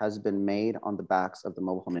has been made on the backs of the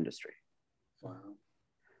mobile home industry. Wow.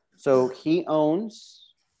 So he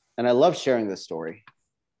owns, and I love sharing this story,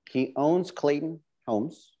 he owns Clayton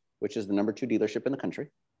Homes, which is the #2 dealership in the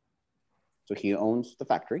country. So he owns the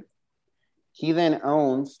factory. He then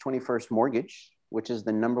owns 21st Mortgage, which is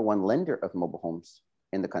the #1 lender of mobile homes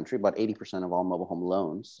in the country. About 80% of all mobile home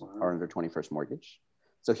loans are under 21st Mortgage.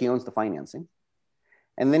 So he owns the financing.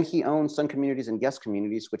 And then he owns Sun Communities and Guest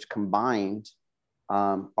Communities, which combined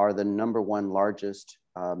are the #1 largest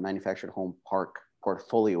manufactured home park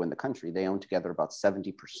portfolio in the country. They own together about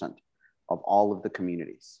 70% of all of the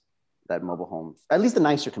communities that mobile homes, at least the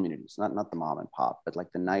nicer communities, not the mom and pop, but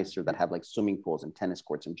like the nicer that have like swimming pools and tennis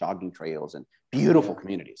courts and jogging trails and beautiful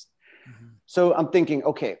communities. Mm-hmm. So I'm thinking,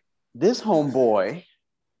 okay, this homeboy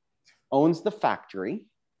owns the factory.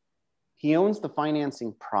 He owns the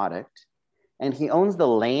financing product. and he owns the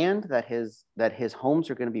land that his homes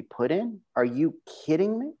are going to be put in. Are you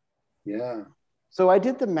kidding me? Yeah. So I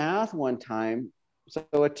did the math one time. So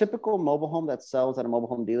a typical mobile home that sells at a mobile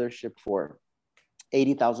home dealership for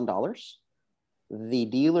 $80,000, the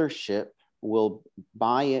dealership will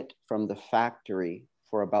buy it from the factory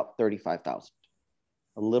for about $35,000,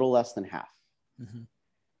 a little less than half. Mm-hmm.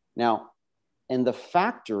 Now, in the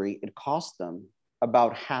factory, it costs them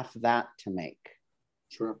about half that to make.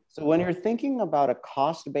 Sure. So when you're thinking about a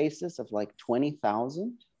cost basis of like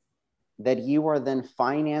 20,000 that you are then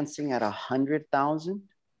financing at 100,000,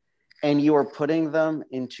 and you are putting them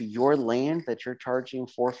into your land that you're charging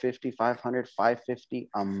 450, 500, 550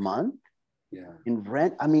 a month in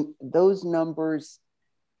rent. I mean, those numbers,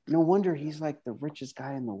 no wonder he's like the richest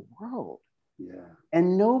guy in the world. Yeah.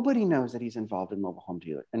 And nobody knows that he's involved in mobile home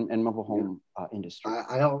dealer and mobile home industry.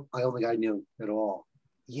 I don't think I knew at all.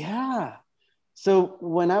 Yeah. So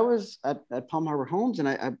when I was at Palm Harbor Homes and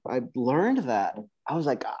I learned that, I was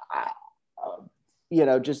like, you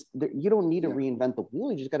don't need to reinvent the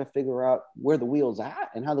wheel. You just got to figure out where the wheel's at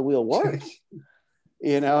and how the wheel works,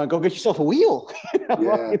 and go get yourself a wheel.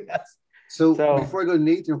 Yeah. So before I go to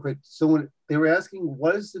Nathan real quick, so when they were asking,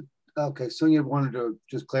 Sonia wanted to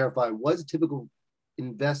just clarify, what's a typical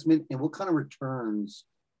investment and what kind of returns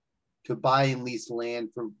to buy and lease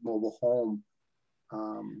land for mobile home?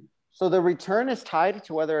 So the return is tied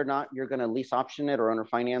to whether or not you're going to lease option it or owner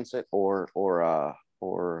finance it or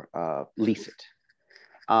lease it.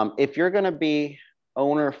 If you're going to be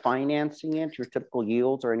owner financing it, your typical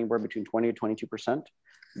yields are anywhere between 20 to 22%,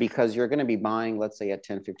 because you're going to be buying, let's say, at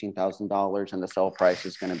 $10,000, $15,000, and the sell price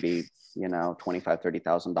is going to be, $25,000,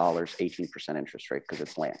 $30,000, 18% interest rate, because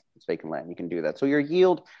it's land, it's vacant land. You can do that. So your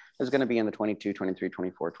yield is going to be in the 22, 23,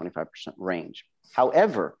 24, 25% range.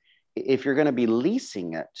 However, if you're going to be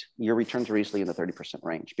leasing it, your returns are easily in the 30%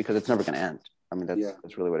 range, because it's never going to end. I mean,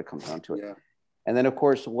 that's really what it comes down to it. Yeah. And then, of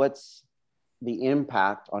course, what's the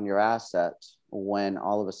impact on your asset when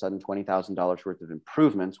all of a sudden $20,000 worth of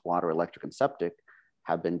improvements, water, electric, and septic,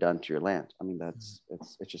 have been done to your land? I mean,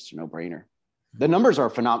 it's just a no-brainer. The numbers are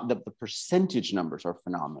phenomenal. The percentage numbers are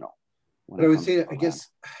phenomenal. But I would say, I guess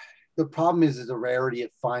the problem is the rarity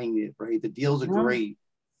of finding it, right? The deals are great.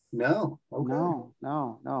 No. Okay.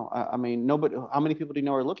 No. I mean, nobody. How many people do you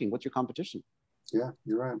know are looking? What's your competition? Yeah,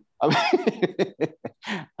 you're right.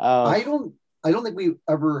 I I don't think we've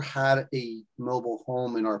ever had a mobile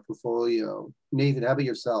home in our portfolio. Nathan, how about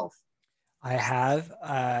yourself? I have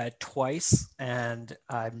twice, and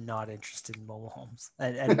I'm not interested in mobile homes.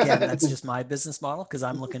 And again, that's just my business model, because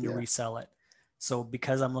I'm looking to resell it. So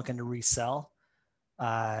because I'm looking to resell,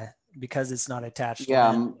 because it's not attached to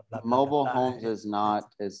them, mobile homes is not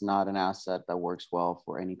an asset that works well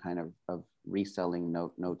for any kind of reselling,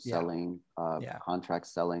 note selling, contract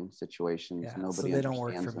selling situations. Nobody so they don't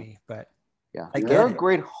work for them. me, but they're a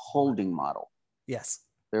great holding model. Yes,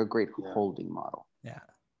 they're a great holding model. Yeah.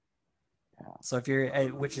 So if you're,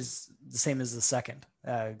 which is the same as the second.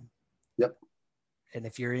 Yep. And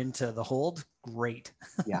if you're into the hold, great.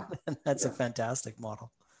 Yeah. That's a fantastic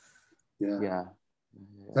model. Yeah.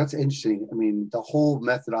 That's interesting. I mean, the whole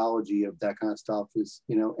methodology of that kind of stuff is,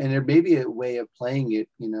 and there may be a way of playing it,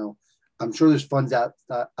 I'm sure there's funds out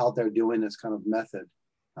there doing this kind of method.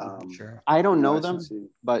 Sure. I don't know them,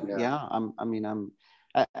 but I'm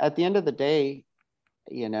at the end of the day,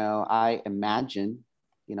 I imagine,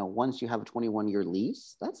 once you have a 21-year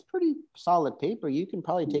lease, that's pretty solid paper. You can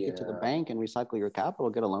probably take it to the bank and recycle your capital,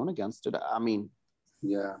 get a loan against it. I mean,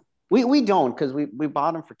 we don't, because we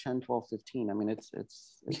bought them for 10, 12, 15. I mean, it's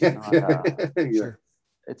not, sure.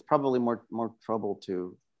 It's probably more trouble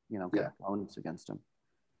to, get loans against them.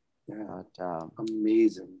 Yeah. But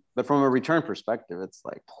amazing. But from a return perspective, it's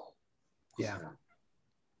like, yeah.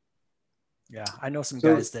 I know some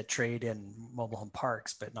guys that trade in mobile home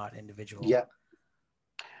parks, but not individual. Yeah.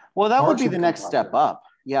 Well, that would be the next step up.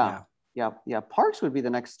 Yeah. Parks would be the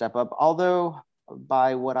next step up. Although,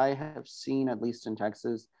 by what I have seen, at least in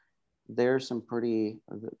Texas, there's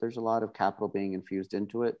a lot of capital being infused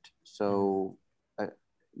into it. So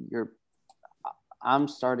I'm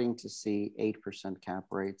starting to see 8% cap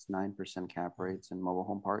rates, 9% cap rates in mobile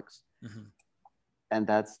home parks. Mm-hmm. And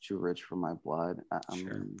that's too rich for my blood.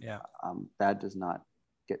 That does not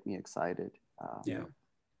get me excited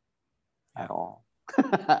at all.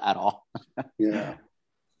 At all. Yeah.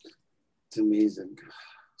 It's amazing.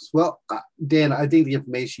 Well, Dan, I think the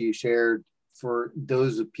information you shared for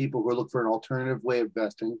those people who are looking for an alternative way of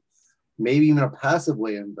investing, maybe even a passive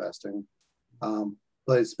way of investing,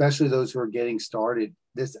 but especially those who are getting started,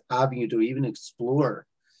 this avenue to even explore.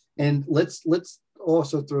 And let's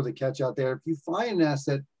also throw the catch out there. If you find an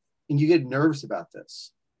asset and you get nervous about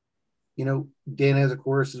this, Dan has a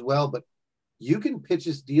course as well, but you can pitch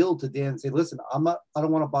this deal to Dan and say, listen, I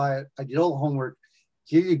don't want to buy it. I did all the homework.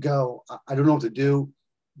 Here you go. I don't know what to do.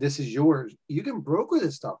 This is yours. You can broker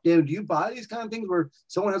this stuff. Dan, do you buy these kind of things where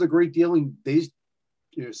someone has a great deal and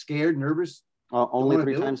you're scared, nervous? Only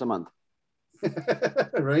 3 times a month.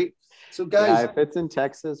 Right? So guys. Yeah, if it's in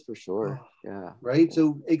Texas, for sure. Yeah. Right?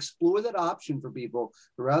 So explore that option for people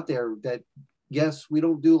who are out there that, yes, we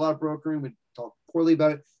don't do a lot of brokering. We talk poorly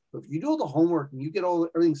about it. But if you do all the homework and you get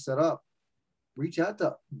everything set up, reach out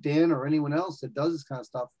to Dan or anyone else that does this kind of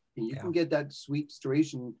stuff, and you can get that sweet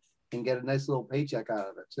situation and get a nice little paycheck out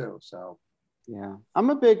of it too. So, yeah, I'm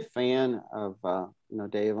a big fan of,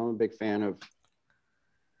 Dave, I'm a big fan of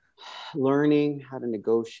learning how to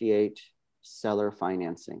negotiate seller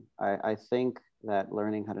financing. I think that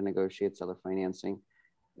learning how to negotiate seller financing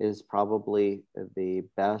is probably the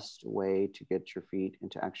best way to get your feet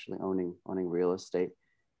into actually owning real estate.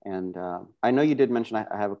 And I know you did mention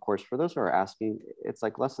I have a course. For those who are asking, it's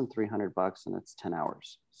like less than $300 and it's 10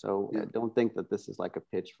 hours. So don't think that this is like a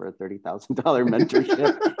pitch for a $30,000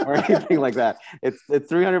 mentorship or anything like that. It's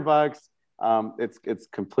 $300. It's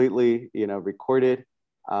completely, recorded.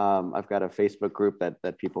 I've got a Facebook group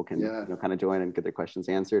that people can kind of join and get their questions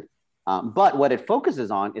answered. But what it focuses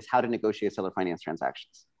on is how to negotiate seller finance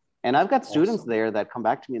transactions. And I've got students there that come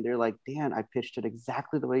back to me and they're like, Dan, I pitched it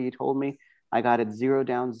exactly the way you told me. I got it 0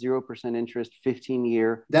 down, 0% interest,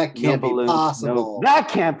 15-year. That can't be possible. That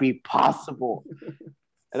can't be possible.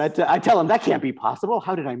 And I tell them, that can't be possible.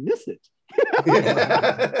 How did I miss it?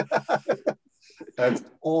 That's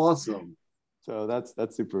awesome. So that's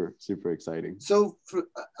super, super exciting. So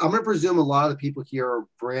I'm going to presume a lot of the people here are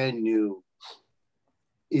brand new.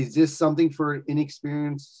 Is this something for an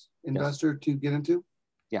inexperienced investor to get into?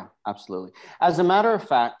 Yeah, absolutely. As a matter of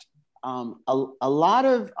fact, a lot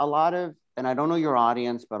of, and I don't know your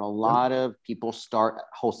audience, but a lot of people start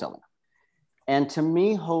wholesaling. And to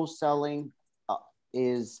me, wholesaling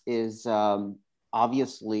is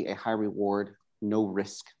obviously a high reward, no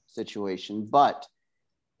risk situation, but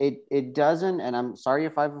it doesn't, and I'm sorry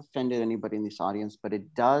if I've offended anybody in this audience, but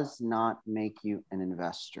it does not make you an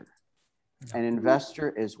investor. An investor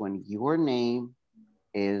is when your name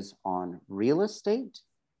is on real estate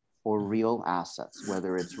or real assets,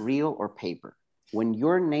 whether it's real or paper. When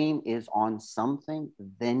your name is on something,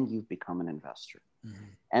 then you've become an investor. Mm-hmm.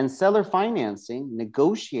 And seller financing,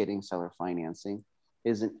 negotiating seller financing,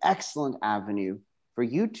 is an excellent avenue for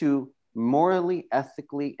you to morally,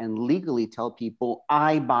 ethically, and legally tell people,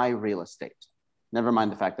 I buy real estate. Never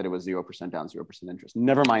mind the fact that it was 0% down, 0% interest.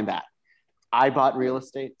 Never mind that. I bought real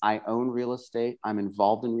estate. I own real estate. I'm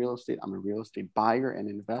involved in real estate. I'm a real estate buyer and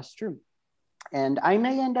investor. And I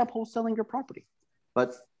may end up wholesaling your property.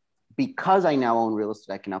 But because I now own real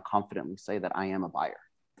estate, I can now confidently say that I am a buyer.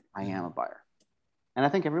 I am a buyer. And I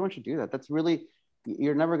think everyone should do that. That's really,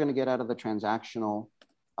 you're never going to get out of the transactional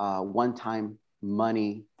one-time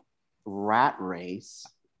money rat race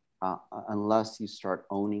unless you start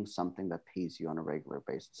owning something that pays you on a regular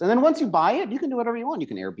basis. And then once you buy it, you can do whatever you want. You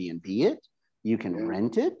can Airbnb it. You can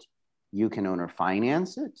rent it. You can owner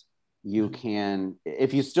finance it. You can,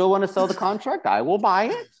 if you still want to sell the contract, I will buy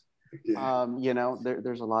it.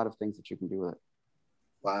 There's a lot of things that you can do with it.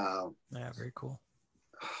 Wow. Yeah, very cool.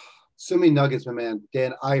 So many nuggets, my man.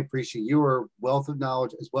 Dan, I appreciate your wealth of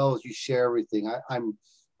knowledge as well as you share everything. I'm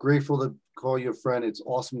grateful to call you a friend. It's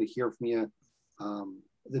awesome to hear from you.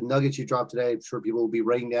 The nuggets you dropped today, I'm sure people will be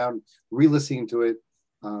writing down, re-listening to it.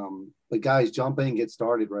 But guys, jump in and get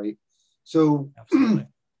started, right? So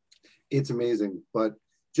it's amazing. But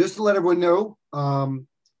just to let everyone know,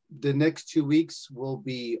 the next 2 weeks will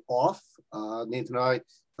be off. Nathan and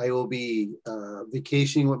I will be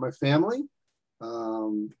vacationing with my family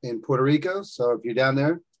in Puerto Rico. So if you're down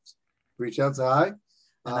there, reach out, say hi.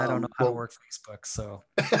 And I don't know how to work Facebook, so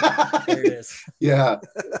there it is. Yeah,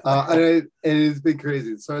 and it's been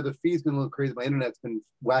crazy. Sorry, the feed's been a little crazy. My internet's been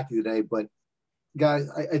wacky today, but guys,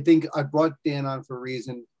 I think I brought Dan on for a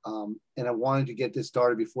reason, and I wanted to get this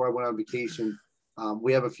started before I went on vacation.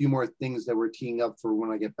 We have a few more things that we're teeing up for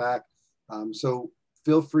when I get back. So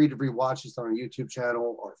feel free to rewatch this on our YouTube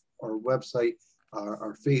channel, our website,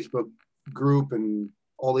 our Facebook group, and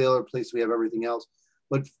all the other places we have everything else.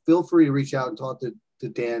 But feel free to reach out and talk to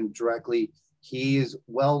Dan directly. He is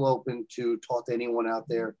well open to talk to anyone out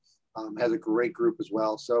there. Has a great group as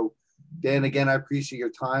well. So Dan, again, I appreciate your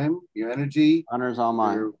time, your energy. Honor's all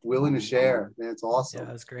mine. You're willing to share. Man, it's awesome. Yeah,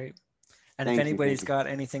 that's great. And if anybody's got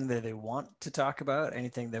anything that they want to talk about,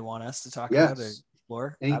 anything they want us to talk about or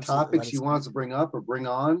explore, any topics you want us to bring up or bring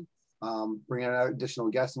on, bring out additional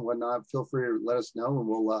guests and whatnot, feel free to let us know, and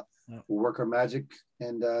we'll work our magic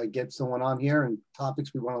and get someone on here and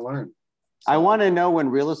topics we want to learn. So, I want to know when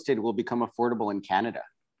real estate will become affordable in Canada.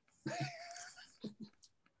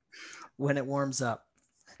 When it warms up.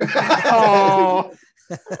 Oh.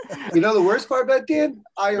 You know the worst part about Dan?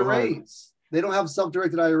 IRAs. They don't have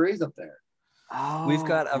self-directed IRAs up there. Oh, we've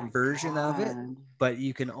got a version of it, but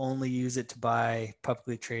you can only use it to buy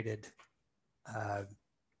publicly traded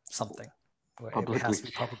something. It has to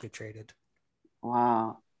be publicly traded.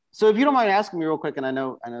 Wow. So if you don't mind asking me real quick, and I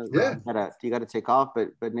know you got to take off,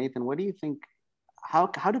 but Nathan, what do you think? How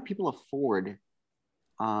do people afford,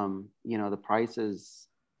 the prices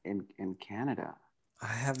in Canada?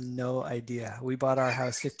 I have no idea. We bought our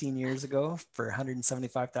house 15 years ago for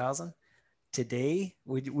 $175,000. Today,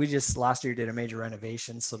 we just last year did a major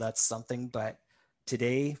renovation, so that's something. But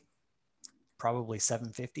today, probably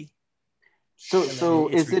 $750,000. So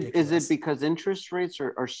is it because interest rates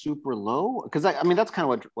are super low? Because I mean that's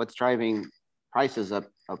kind of what's driving prices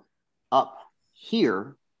up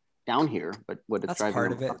here, down here, but what it's driving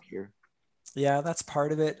part of it up here. Yeah, that's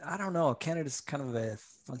part of it. I don't know. Canada's kind of a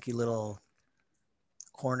funky little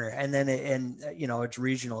corner, and then it's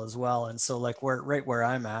regional as well. And so like right where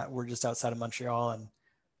I'm at, we're just outside of Montreal,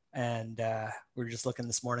 and we're just looking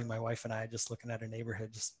this morning, my wife and I just looking at a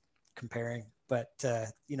neighborhood, just comparing. But a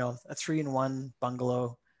 3-in-1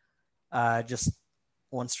 bungalow, just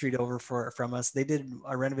one street over from us. They did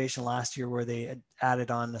a renovation last year where they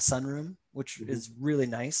added on a sunroom, which is really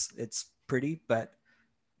nice. It's pretty, but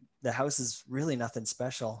the house is really nothing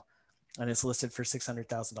special, and it's listed for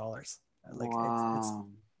 $600,000. Like it's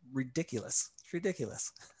ridiculous. It's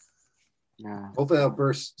ridiculous. Yeah. Hopefully I'll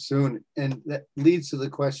burst soon. And that leads to the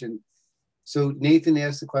question. So Nathan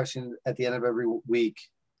asks the question at the end of every week.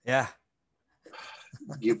 Yeah.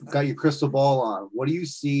 You've got your crystal ball on. What do you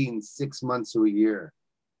see in 6 months to a year?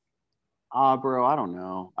 Bro, I don't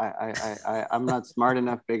know. I'm not smart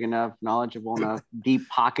enough, big enough, knowledgeable enough, deep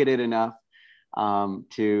pocketed enough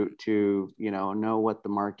to know what the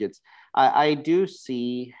markets. I do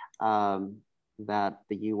see that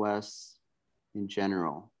the U.S. in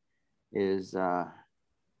general is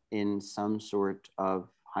in some sort of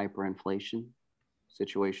hyperinflation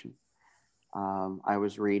situation. I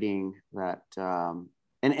was reading that, and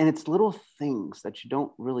it's little things that you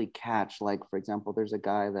don't really catch. Like, for example, there's a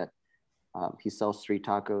guy that he sells street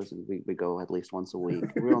tacos, and we go at least once a week.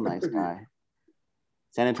 Real nice guy.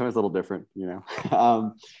 San Antonio's a little different,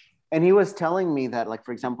 and he was telling me that, like,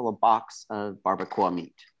 for example, a box of barbacoa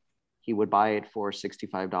meat, he would buy it for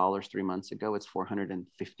 $65 3 months ago. It's $450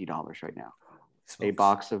 right now. A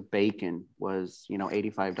box of bacon was,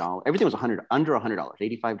 $85. Everything was under $100,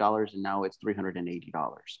 $85, and now it's $380.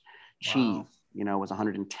 Wow. Cheese, was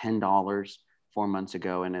 $110 4 months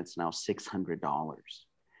ago, and it's now $600.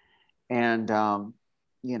 And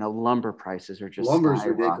lumber prices are just lumber's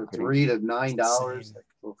ridiculous, $3 to $9.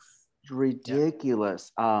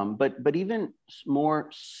 Ridiculous. But even more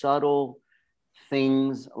subtle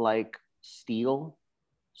things like steel,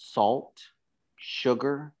 salt,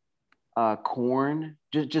 sugar, corn,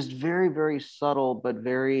 just very, very subtle but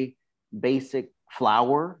very basic.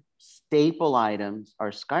 Flour, staple items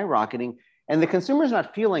are skyrocketing, and the consumer's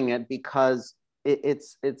not feeling it because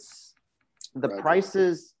it's the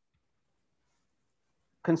prices.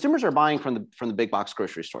 Consumers are buying from the big box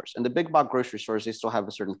grocery stores, and the big box grocery stores, they still have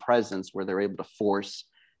a certain presence where they're able to force,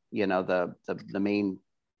 the main,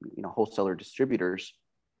 wholesaler distributors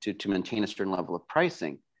to maintain a certain level of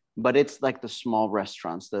pricing. But it's like the small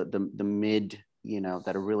restaurants, the mid,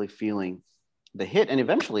 that are really feeling the hit, and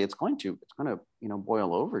eventually it's going to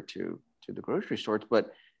boil over to the grocery stores.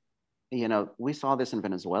 But we saw this in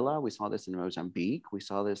Venezuela, we saw this in Mozambique, we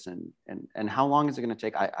saw this and how long is it going to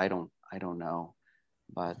take? I don't know.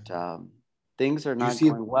 But things are not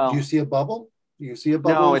going well. Do you see a bubble? Do you see a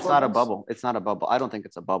bubble? No, it's not a bubble. It's not a bubble. I don't think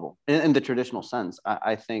it's a bubble in the traditional sense.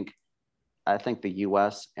 I think the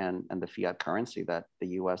U.S. and the fiat currency that the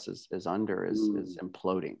U.S. is under is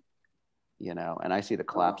imploding. And I see the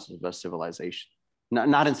collapse of a civilization.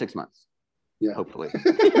 Not in 6 months. Yeah, hopefully.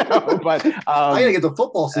 But I gotta get the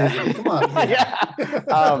football season. Come on.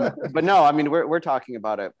 Yeah. But no, I mean we're talking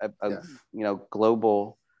about a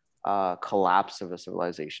global collapse of a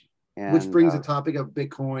civilization, which brings the topic of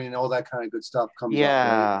Bitcoin and all that kind of good stuff comes up.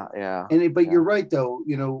 Right? Yeah. But you're right though.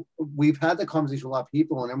 We've had the conversation with a lot of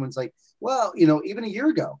people, and everyone's like, well, even a year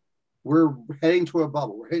ago, we're heading to a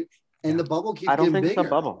bubble. And the bubble keeps getting bigger.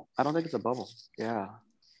 I don't think it's a bubble. Yeah.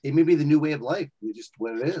 It may be the new way of life. It's just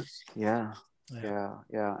what it is. Yeah.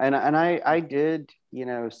 And I did,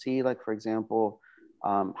 see, like, for example,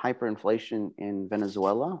 hyperinflation in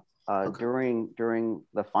Venezuela. during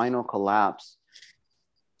the final collapse,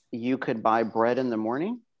 you could buy bread in the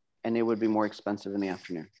morning and it would be more expensive in the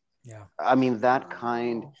afternoon. Yeah. I mean, that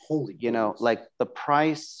kind, Holy you know, goodness. like the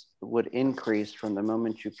price would increase from the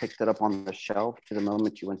moment you picked it up on the shelf to the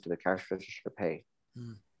moment you went to the cash register to pay.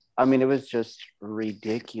 I mean, it was just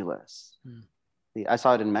ridiculous. I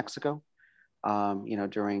saw it in Mexico, you know,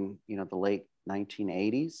 during, you know, the late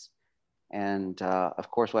 1980s. And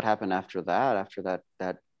of course, what happened after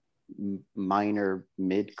that minor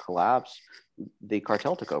mid collapse, the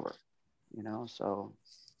cartel took over, you know, so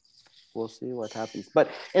we'll see what happens. But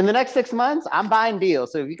in the next 6 months, I'm buying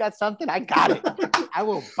deals. So if you got something, I got it. I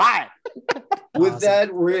will buy it. With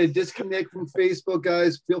that, we're going to disconnect from Facebook,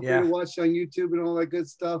 guys. Feel free Yeah. to watch on YouTube and all that good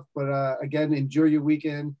stuff. But again, enjoy your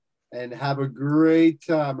weekend and have a great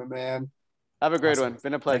time, my man. Have a great Awesome. one.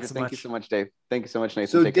 Been a pleasure. Thanks so Thank much. you so much, Dave. Thank you so much,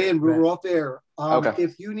 Nathan. So, Take care. Dan, we're off air. Okay.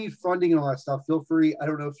 If you need funding and all that stuff, feel free. I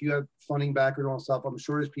don't know if you have funding background and all that stuff. I'm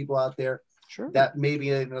sure there's people out there Sure. that may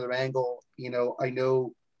be another angle. You know, I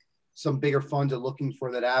know some bigger funds are looking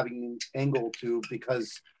for that angle too,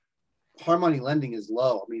 because hard money lending is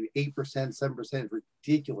low. I mean, 8%, 7% is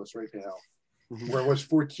ridiculous right now. Where it was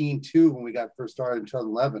 14.2 when we got first started in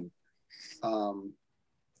 2011.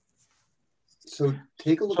 So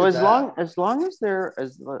take a look at that. As long as there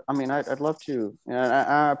is, I mean, I'd love to, you know,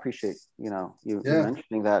 I appreciate, you know, you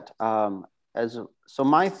mentioning that. So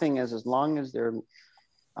my thing is, as long as they're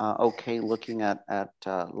okay looking at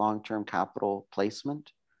long-term capital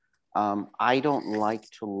placement, I don't like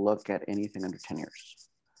to look at anything under 10 years.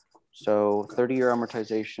 So 30-year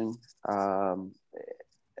amortization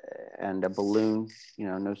and a balloon, you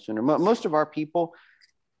know, no sooner. Most of our people,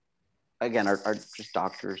 again, are just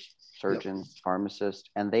doctors, surgeons, pharmacists,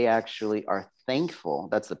 and they actually are thankful,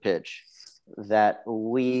 that's the pitch, that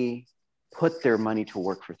we put their money to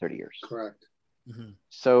work for 30 years. Correct.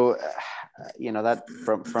 So, you know, that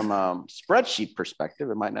from a spreadsheet perspective,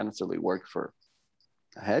 it might not necessarily work for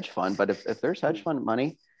a hedge fund, but if there's hedge fund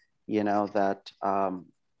money, you know, that,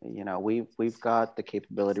 you know, we've got the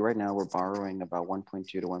capability right now, we're borrowing about 1.2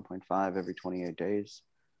 to 1.5 every 28 days.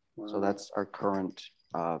 Wow. So that's our current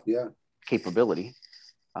capability.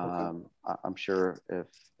 I'm sure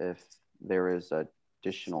if there is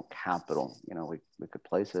additional capital, you know, we could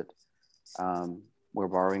place it. We're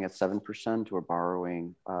borrowing at 7%. We're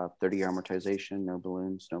borrowing 30-year amortization, no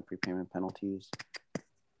balloons, no prepayment penalties.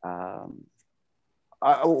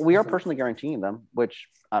 We are personally guaranteeing them, which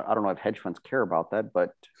I don't know if hedge funds care about that,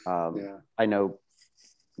 but I know,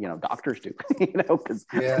 you know, doctors do, you know, because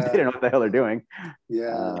they don't know what the hell they're doing.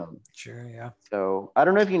 Sure, yeah. So I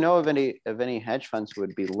don't know if you know of any hedge funds who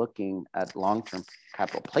would be looking at long-term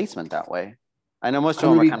capital placement that way. I know most of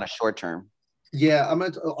them are kind of short-term. Yeah,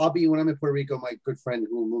 I'll be when I'm in Puerto Rico. My good friend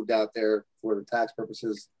who moved out there for the tax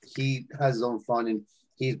purposes, he has his own fund and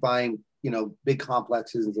he's buying, you know, big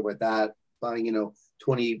complexes and stuff like that. Buying, you know,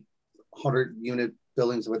 20, 100 unit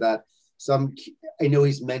buildings with that. I know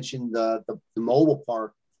he's mentioned the mobile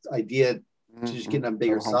park idea to just get a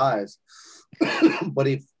bigger size. But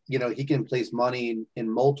if, you know, he can place money in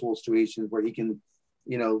multiple situations where he can,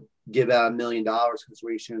 you know, give out $1 million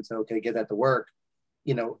situation and say, okay, get that to work.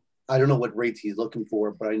 You know, I don't know what rates he's looking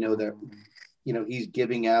for, but I know that, you know, he's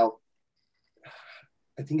giving out,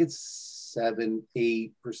 I think it's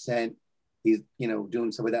 7-8%. He's, you know,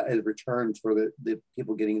 doing some of that as returns for the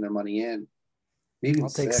people getting their money in. Maybe I'll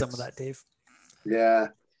take some of that, Dave. Yeah.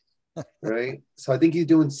 Right. So I think he's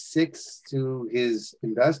doing 6 to his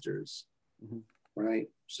investors. Right.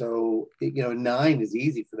 So, you know, 9 is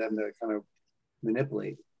easy for them to kind of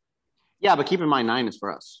manipulate. Yeah, but keep in mind 9 is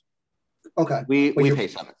for us. Okay. We pay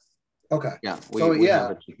 7. Okay. Yeah. We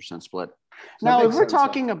have a 2% split. So now, if we're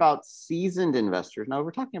talking about seasoned investors, now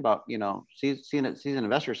we're talking about, you know, seasoned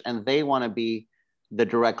investors, and they want to be the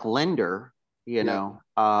direct lender, you know,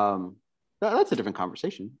 that's a different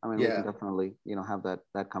conversation. I mean, we can definitely, you know, have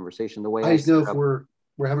that conversation. The way I just know if we're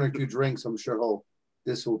having a few drinks, I'm sure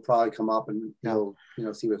this will probably come up and he'll, you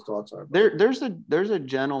know, see what his thoughts are. There's a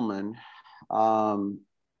gentleman, and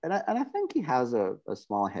I think he has a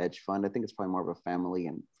small hedge fund. I think it's probably more of a family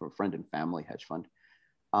and for friend and family hedge fund.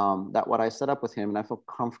 That what I set up with him, and I feel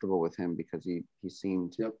comfortable with him because he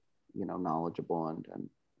seemed, you know, knowledgeable and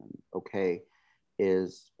okay,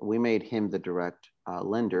 is we made him the direct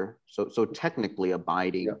lender. So technically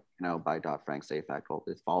abiding, you know, by Dodd-Frank SAFE Act, well,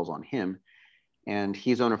 it falls on him. And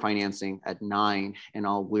he's owner financing at 9. And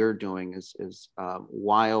all we're doing is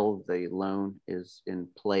while the loan is in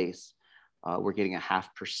place, we're getting a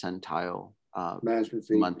half percentile management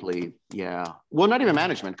fee monthly. Well, not even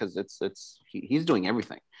management, because he's doing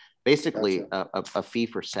everything. Basically, a fee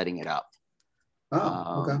for setting it up.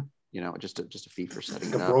 Okay. just a fee for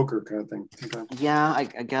setting Like it a up. broker kind of thing. Okay. Yeah, I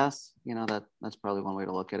guess, that's probably one way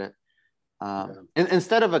to look at it. And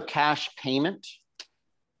instead of a cash payment,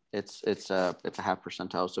 it's a half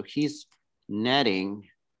percentile. So he's netting.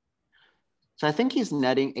 So I think he's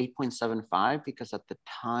netting 8.75 because at the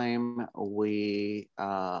time we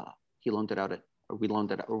loaned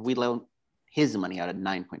his money out at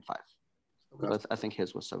 9.5. Okay. So I think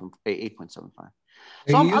his was 8.75.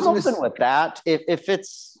 So I'm open with that if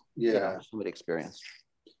it's somebody experienced.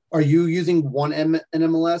 Are you using one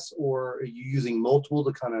NMLS or are you using multiple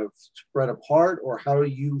to kind of spread apart, or how are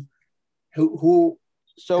you? Who?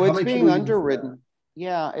 So it's being underwritten.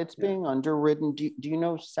 Yeah, it's being underwritten. Do you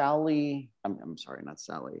know Sally? I'm sorry, not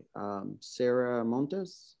Sally. Sarah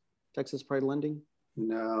Montes, Texas Pride Lending?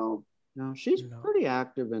 No, she's pretty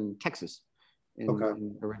active in Texas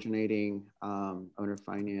in originating owner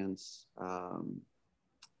finance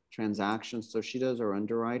transactions. So she does our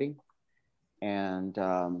underwriting. And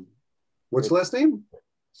what's the last name?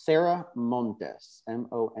 Sarah Montes,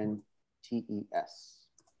 Montes.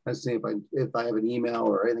 Let's see if I have an email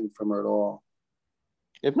or anything from her at all.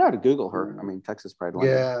 If not, Google her. I mean, Texas Pride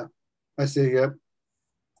Lending. Yeah, I see. Yep.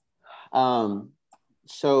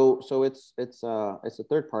 So it's a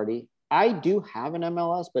third party. I do have an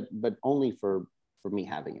MLS, but only for me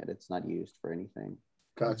having it. It's not used for anything.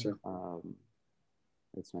 Gotcha.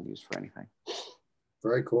 It's not used for anything.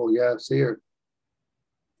 Very cool. Yeah, see her.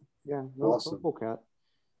 Yeah, awesome. Cool cat.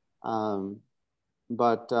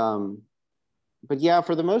 But yeah,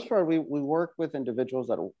 for the most part, we work with individuals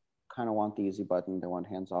that kind of want the easy button. They want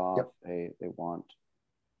hands off. Yep. They want,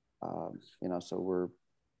 so we're.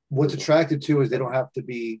 What's attractive to is they don't have to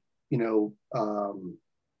be, what's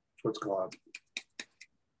it called?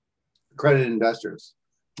 Accredited investors.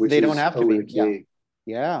 Which they don't have to be.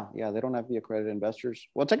 Yeah. They don't have to be accredited investors.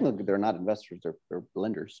 Well, technically, they're not investors. They're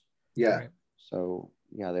lenders. Yeah. Right. So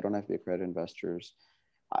yeah, they don't have to be accredited investors.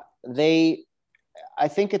 I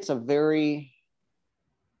think it's a very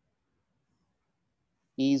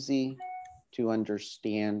easy to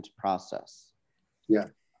understand process. Yeah.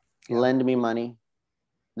 Lend me money.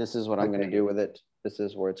 This is what I'm going to do with it. This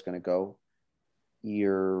is where it's going to go.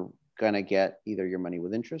 You're going to get either your money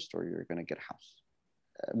with interest or you're going to get a house.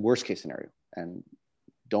 Worst case scenario. And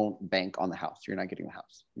don't bank on the house. You're not getting the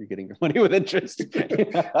house. You're getting your money with interest.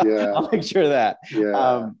 Yeah. I'll make sure of that.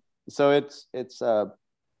 Yeah. So it's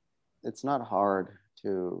not hard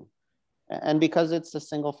to, and because it's a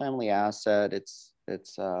single family asset, it's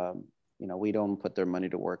we don't put their money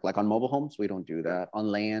to work. Like on mobile homes, we don't do that. On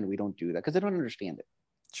land, we don't do that because they don't understand it.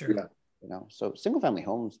 Sure. Yeah. So single family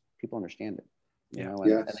homes, people understand it.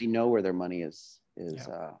 And they know where their money is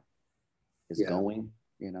going.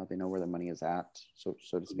 They know where their money is at, so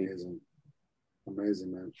to speak.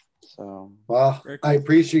 Amazing, man. So well, cool. I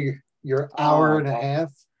appreciate your hour and a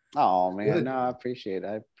half. Oh man, good. No, I appreciate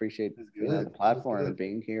the platform and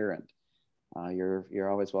being here, and you're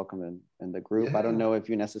always welcome in the group. I don't know if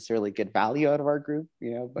you necessarily get value out of our group,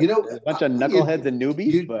 but a bunch of knuckleheads and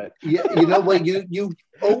newbies. But you know what, you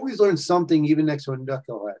always learn something, even next to a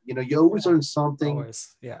knucklehead. You always learn something.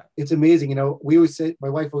 Always, yeah. It's amazing. We always say, my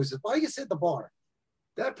wife always says, "Why do you sit at the bar?"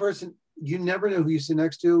 That person, you never know who you sit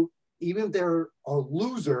next to. Even if they're a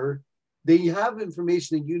loser, they have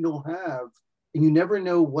information that you don't have, and you never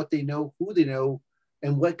know what they know, who they know,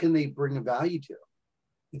 and what can they bring a value to.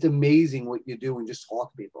 It's amazing what you do and just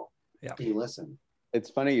talk to people. Yeah, and you listen. It's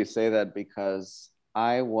funny you say that because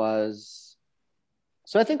I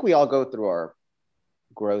think we all go through our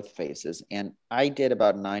growth phases, and I did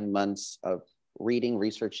about 9 months of reading,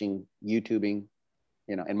 researching, YouTubing,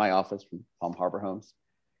 in my office from Palm Harbor Homes.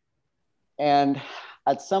 And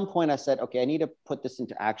at some point I said, okay, I need to put this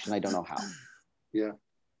into action. I don't know how. Yeah.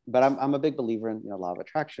 But I'm a big believer in law of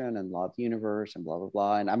attraction and law of the universe and blah, blah,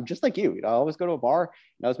 blah. And I'm just like you. I always go to a bar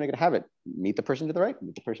and I always make it a habit. Meet the person to the right,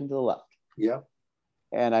 meet the person to the left. Yeah.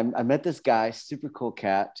 And I met this guy, super cool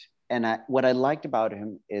cat. And what I liked about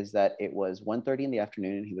him is that it was 1:30 in the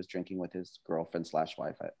afternoon and he was drinking with his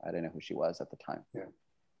girlfriend/wife. I didn't know who she was at the time. Yeah.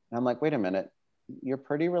 And I'm like, wait a minute, you're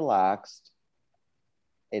pretty relaxed.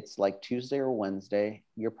 It's like Tuesday or Wednesday.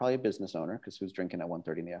 You're probably a business owner because who's drinking at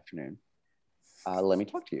 1:30 in the afternoon? Let me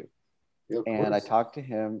talk to you. Yeah, and I talked to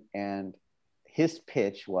him, and his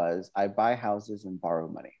pitch was, I buy houses and borrow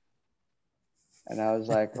money. And I was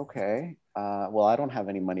like, okay, well, I don't have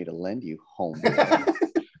any money to lend you home.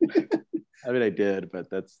 I mean, I did, but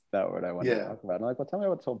that's not what I wanted to talk about. And I'm like, well, tell me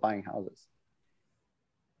what's buying houses.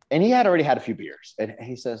 And he had already had a few beers. And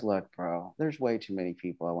he says, look, bro, there's way too many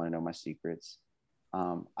people. I want to know my secrets.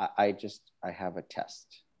 I have a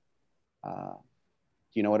test. Do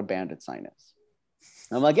you know what a bandit sign is?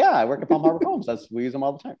 And I'm like, yeah, I work at Palm Harbor Homes. We use them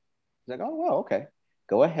all the time. He's like, oh, well, okay.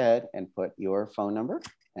 Go ahead and put your phone number,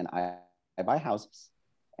 and I buy houses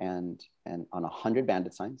and on 100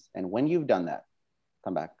 bandit signs. And when you've done that,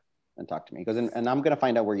 come back and talk to me. He goes, and I'm going to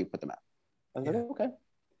find out where you put them at. I was like, okay.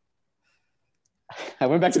 I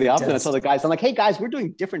went back to the office and I told the guys, I'm like, hey guys, we're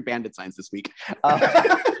doing different bandit signs this week.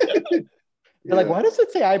 They're like, why does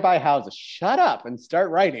it say I buy houses? Shut up and start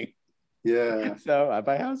writing. Yeah. So I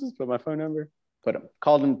buy houses, put my phone number,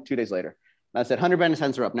 called him 2 days later. And I said, 100 bandit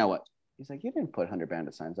signs are up. Now what? He's like, you didn't put 100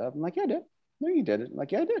 bandit signs up. I'm like, yeah, I did. No, you did it. I'm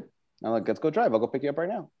like, yeah, I did. I'm like, let's go drive. I'll go pick you up right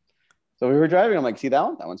now. So we were driving. I'm like, see that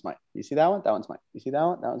one? That one's mine. You see that one? That one's mine. You see that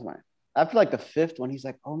one? That one's mine. After like the fifth one, he's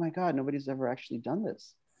like, oh my God, nobody's ever actually done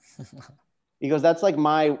this. He goes, that's like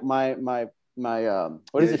my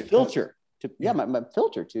what is it? Filter my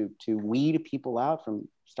filter to weed people out from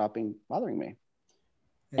stopping bothering me.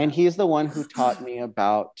 Yeah. And he's the one who taught me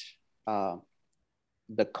about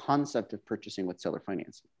the concept of purchasing with seller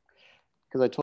financing. Because I told